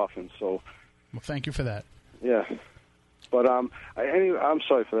the show often. So, well, thank you for that. Yeah, but I'm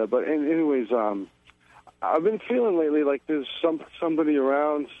sorry for that. But anyways, I've been feeling lately like there's somebody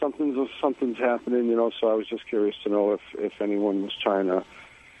around, something's happening, So I was just curious to know if anyone was trying to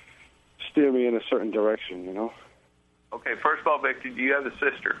steer me in a certain direction, Okay. First of all, Victor, do you have a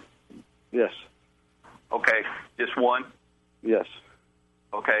sister? Yes. Okay, just one? Yes.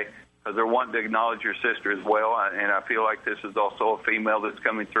 Okay, because they're wanting to acknowledge your sister as well, and I feel like this is also a female that's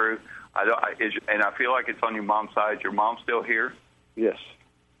coming through. And I feel like it's on your mom's side. Is your mom still here? Yes.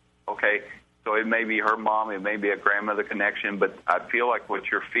 Okay, so it may be her mom, it may be a grandmother connection, but I feel like what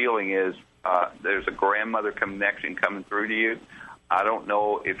you're feeling is there's a grandmother connection coming through to you. I don't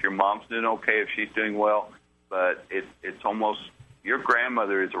know if your mom's doing okay, if she's doing well, but it's almost your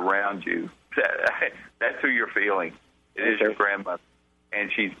grandmother is around you. That's who you're feeling. It is your grandmother, and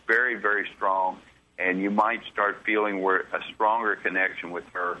she's very, very strong. And you might start feeling a stronger connection with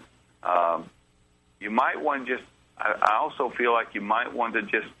her. You might want to just. I also feel like you might want to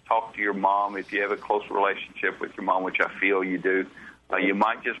just talk to your mom if you have a close relationship with your mom, which I feel you do. You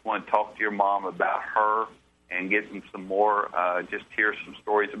might just want to talk to your mom about her and get some more. Just hear some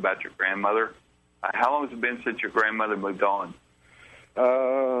stories about your grandmother. How long has it been since your grandmother moved on?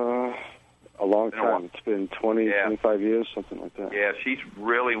 A long time. It's been 25 years, something like that. Yeah, she's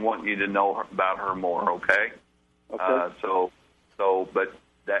really wanting you to know about her more, okay? Okay. But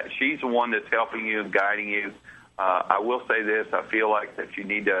she's the one that's helping you and guiding you. I will say this. I feel like that you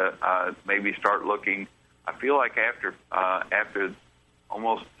need to maybe start looking. I feel like after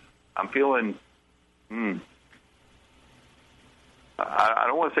almost, I'm feeling, I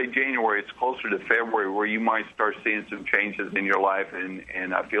don't want to say January. It's closer to February where you might start seeing some changes in your life,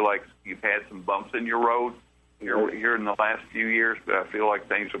 and I feel like you've had some bumps in your road here in the last few years, but I feel like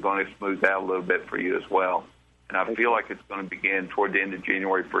things are going to smooth out a little bit for you as well. And I feel like it's going to begin toward the end of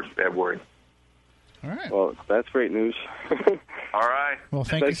January, 1st February. All right. Well, that's great news. All right. Well,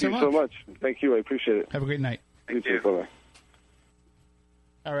 thank you so much. Thank you. I appreciate it. Have a great night. You too. Bye-bye.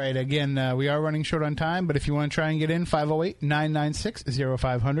 All right. Again, we are running short on time, but if you want to try and get in,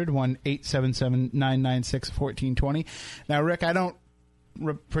 508-996-0500, 1-877-996-1420. Now, Rick, I don't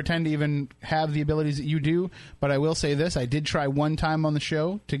pretend to even have the abilities that you do, but I will say this. I did try one time on the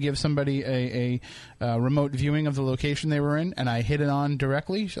show to give somebody a remote viewing of the location they were in, and I hit it on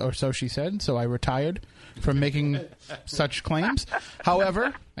directly, or so she said, so I retired from making such claims.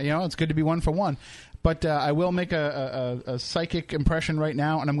 However, it's good to be one for one. But I will make a psychic impression right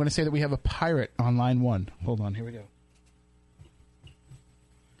now, and I'm going to say that we have a pirate on line one. Hold on. Here we go.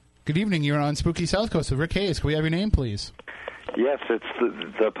 Good evening. You're on Spooky South Coast with Rick Hayes. Can we have your name, please? Yes, it's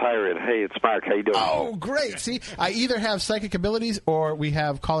the pirate. Hey, it's Mark. How you doing? Oh, great. See, I either have psychic abilities or we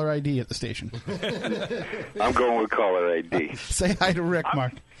have caller ID at the station. I'm going with caller ID. Say hi to Rick,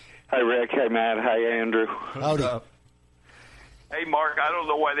 Mark. Hi, Rick. Hi, Matt. Hi, Andrew. Howdy. Hey, Mark, I don't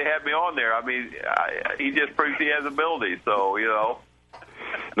know why they had me on there. I mean, he just proves he has abilities, so,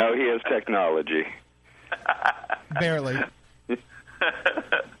 No, he has technology. Barely.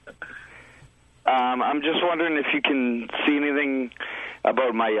 I'm just wondering if you can see anything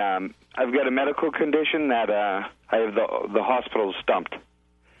about my... I've got a medical condition that I have the hospital stumped.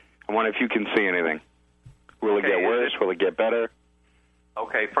 I wonder if you can see anything. Will it get worse? Will it get better?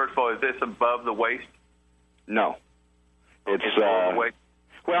 Okay, first of all, is this above the waist? No. It's below the waist?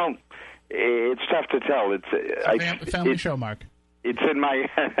 Well, it's tough to tell. It's family show, Mark. It's in my...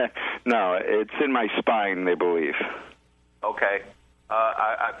 No, it's in my spine, they believe. Okay.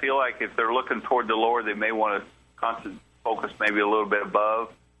 I feel like if they're looking toward the lower, they may want to focus maybe a little bit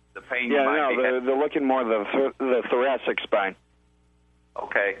above. The pain they're looking more the thoracic spine.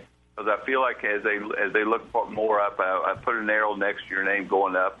 Okay. because I feel like as they look more up, I put an arrow next to your name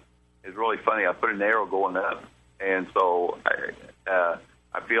going up. It's really funny. I put an arrow going up, and so I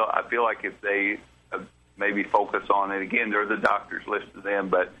feel like if they maybe focus on it again, there's the doctors listed them,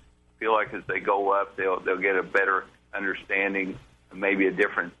 but I feel like as they go up, they'll get a better understanding, maybe a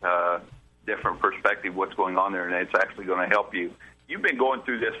different perspective of what's going on there, and it's actually going to help you. You've been going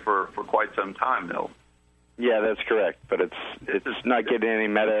through this for quite some time, though. Yeah, that's correct, but it's not getting any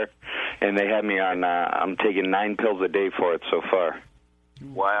better, and they have me on. I'm taking 9 pills a day for it so far.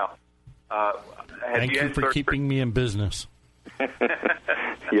 Wow! Thank you for keeping me in business.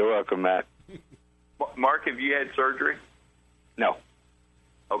 You're welcome, Matt. Mark, have you had surgery? No.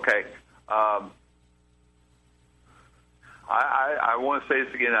 Okay. I want to say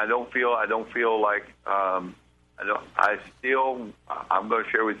this again. I don't feel like I'm going to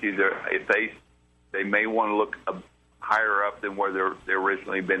share with you that if they may want to look higher up than where they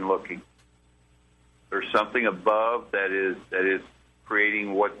originally been looking. There's something above that is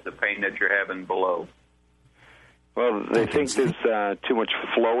creating what the pain that you're having below. Well, they think there's too much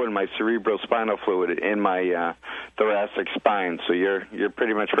flow in my cerebrospinal fluid in my thoracic spine. So you're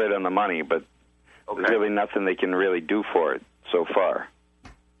pretty much right on the money, but there's really nothing they can really do for it so far.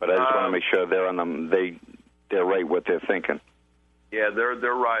 But I just want to make sure they're right what they're thinking. Yeah,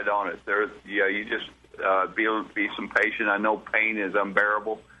 they're right on it. You just be some patient. I know pain is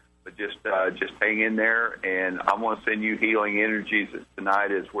unbearable, but just hang in there, and I'm going to send you healing energies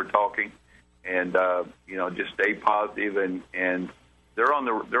tonight as we're talking. And just stay positive, and they're on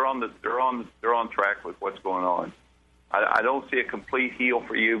track with what's going on. I don't see a complete heal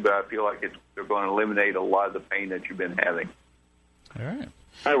for you, but I feel like they're going to eliminate a lot of the pain that you've been having. All right.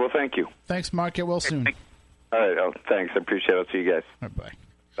 All right. Well, thank you. Thanks, Mark. Get well soon. All right. Oh, thanks. I appreciate it. I'll see you guys. All right, bye.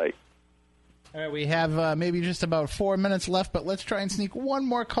 Bye. All right, we have maybe just about 4 minutes left, but let's try and sneak one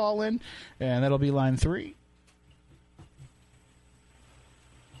more call in, and that'll be line 3.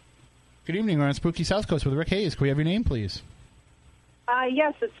 Good evening. We're on Spooky South Coast with Rick Hayes. Can we have your name, please?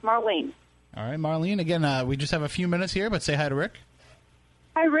 Yes, it's Marlene. All right, Marlene. Again, we just have a few minutes here, but say hi to Rick.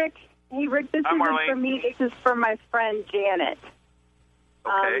 Hi, Rick. Hey, Rick, this isn't for me. This is for my friend Janet.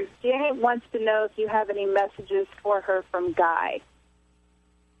 Okay. Janet wants to know if you have any messages for her from Guy.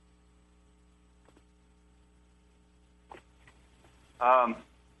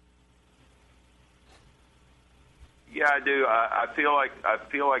 Yeah, I do. I feel like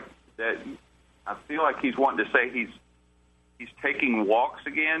he's wanting to say he's taking walks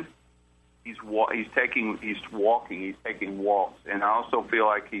again. He's taking walks, and I also feel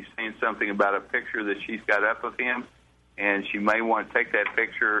like he's saying something about a picture that she's got up of him, and she may want to take that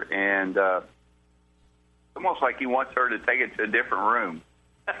picture, and almost like he wants her to take it to a different room.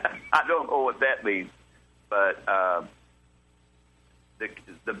 I don't know what that means, but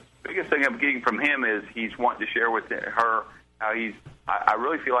the biggest thing I'm getting from him is he's wanting to share with her how I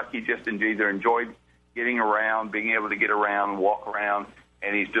really feel like he just either enjoyed getting around, being able to get around, walk around,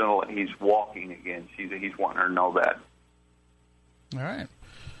 and he's walking again. He's wanting her to know that. All right.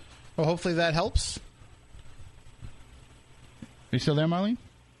 Well, hopefully that helps. Are you still there, Marlene?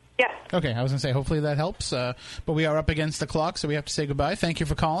 Yes. Okay, I was going to say hopefully that helps, but we are up against the clock, so we have to say goodbye. Thank you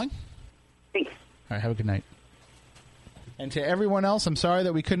for calling. Thanks. All right, have a good night. And to everyone else, I'm sorry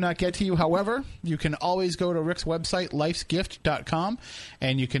that we could not get to you. However, you can always go to Rick's website, lifesgift.com,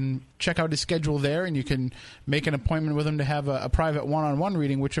 and you can check out his schedule there, and you can make an appointment with him to have a private one-on-one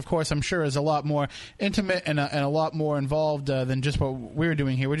reading, which, of course, I'm sure is a lot more intimate and a lot more involved than just what we're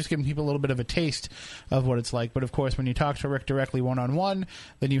doing here. We're just giving people a little bit of a taste of what it's like. But, of course, when you talk to Rick directly one-on-one,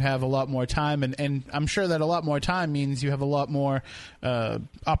 then you have a lot more time, and I'm sure that a lot more time means you have a lot more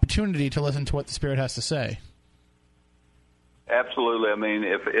opportunity to listen to what the Spirit has to say. Absolutely. I mean,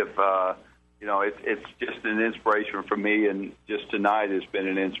 if it's just an inspiration for me, and just tonight has been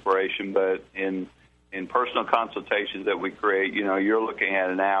an inspiration. But in personal consultations that we create, you're looking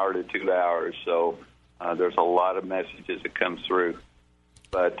at an hour to 2 hours. So there's a lot of messages that come through.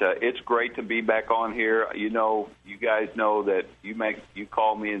 But it's great to be back on here. You guys know that you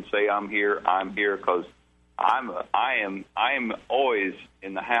call me and say I'm here because I am always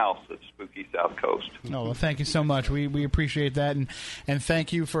in the house at Spooky South Coast. No, well, thank you so much. We appreciate that, and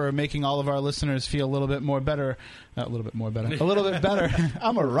thank you for making all of our listeners feel a little bit better.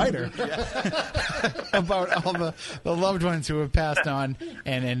 I'm a writer. About all the loved ones who have passed on,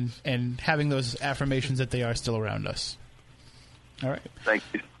 and having those affirmations that they are still around us. All right. Thank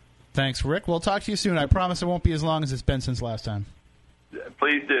you. Thanks, Rick. We'll talk to you soon. I promise it won't be as long as it's been since last time.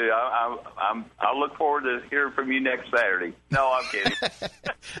 Please do. I'll look forward to hearing from you next Saturday. No, I'm kidding.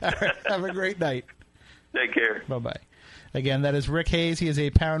 All right. Have a great night. Take care. Bye-bye. Again, that is Rick Hayes. He is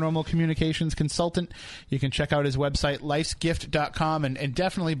a paranormal communications consultant. You can check out his website, lifesgift.com, and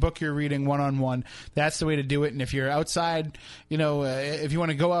definitely book your reading one-on-one. That's the way to do it. And if you're outside, if you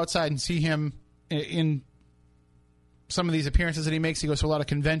want to go outside and see him in some of these appearances that he makes, he goes to a lot of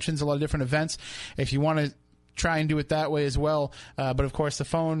conventions, a lot of different events. If you want to try and do it that way as well. But, of course, the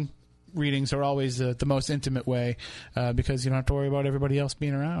phone readings are always the most intimate way because you don't have to worry about everybody else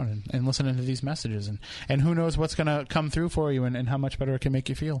being around and listening to these messages. And who knows what's going to come through for you and how much better it can make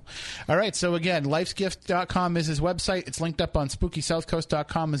you feel. All right, so again, lifesgift.com is his website. It's linked up on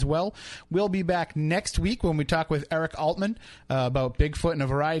SpookySouthCoast.com as well. We'll be back next week when we talk with Eric Altman about Bigfoot and a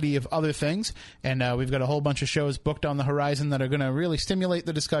variety of other things. And we've got a whole bunch of shows booked on the horizon that are going to really stimulate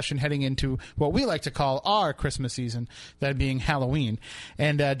the discussion heading into what we like to call our Christmas season, that being Halloween.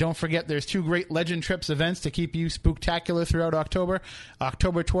 And don't forget, there's 2 great Legend Trips events to keep you spooktacular throughout October.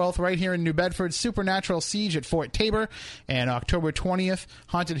 October 12th, right here in New Bedford, Supernatural Siege at Fort Tabor. And October 20th,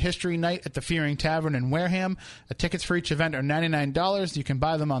 Haunted History Night at the Fearing Tavern in Wareham. The tickets for each event are $99. You can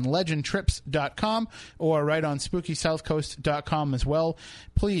buy them on legendtrips.com or right on SpookySouthCoast.com as well.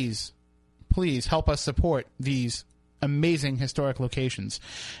 Please help us support these amazing historic locations.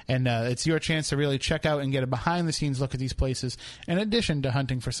 And it's your chance to really check out and get a behind-the-scenes look at these places, in addition to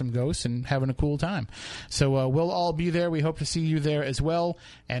hunting for some ghosts and having a cool time. So we'll all be there. We hope to see you there as well.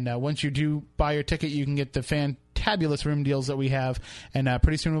 And once you do buy your ticket, you can get the fantabulous room deals that we have. And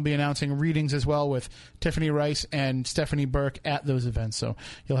pretty soon we'll be announcing readings as well with Tiffany Rice and Stephanie Burke at those events. So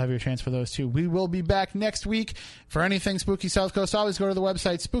you'll have your chance for those too. We will be back next week. For anything Spooky South Coast, always go to the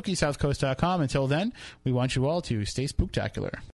website SpookySouthCoast.com. Until then, we want you all to stay spooktacular.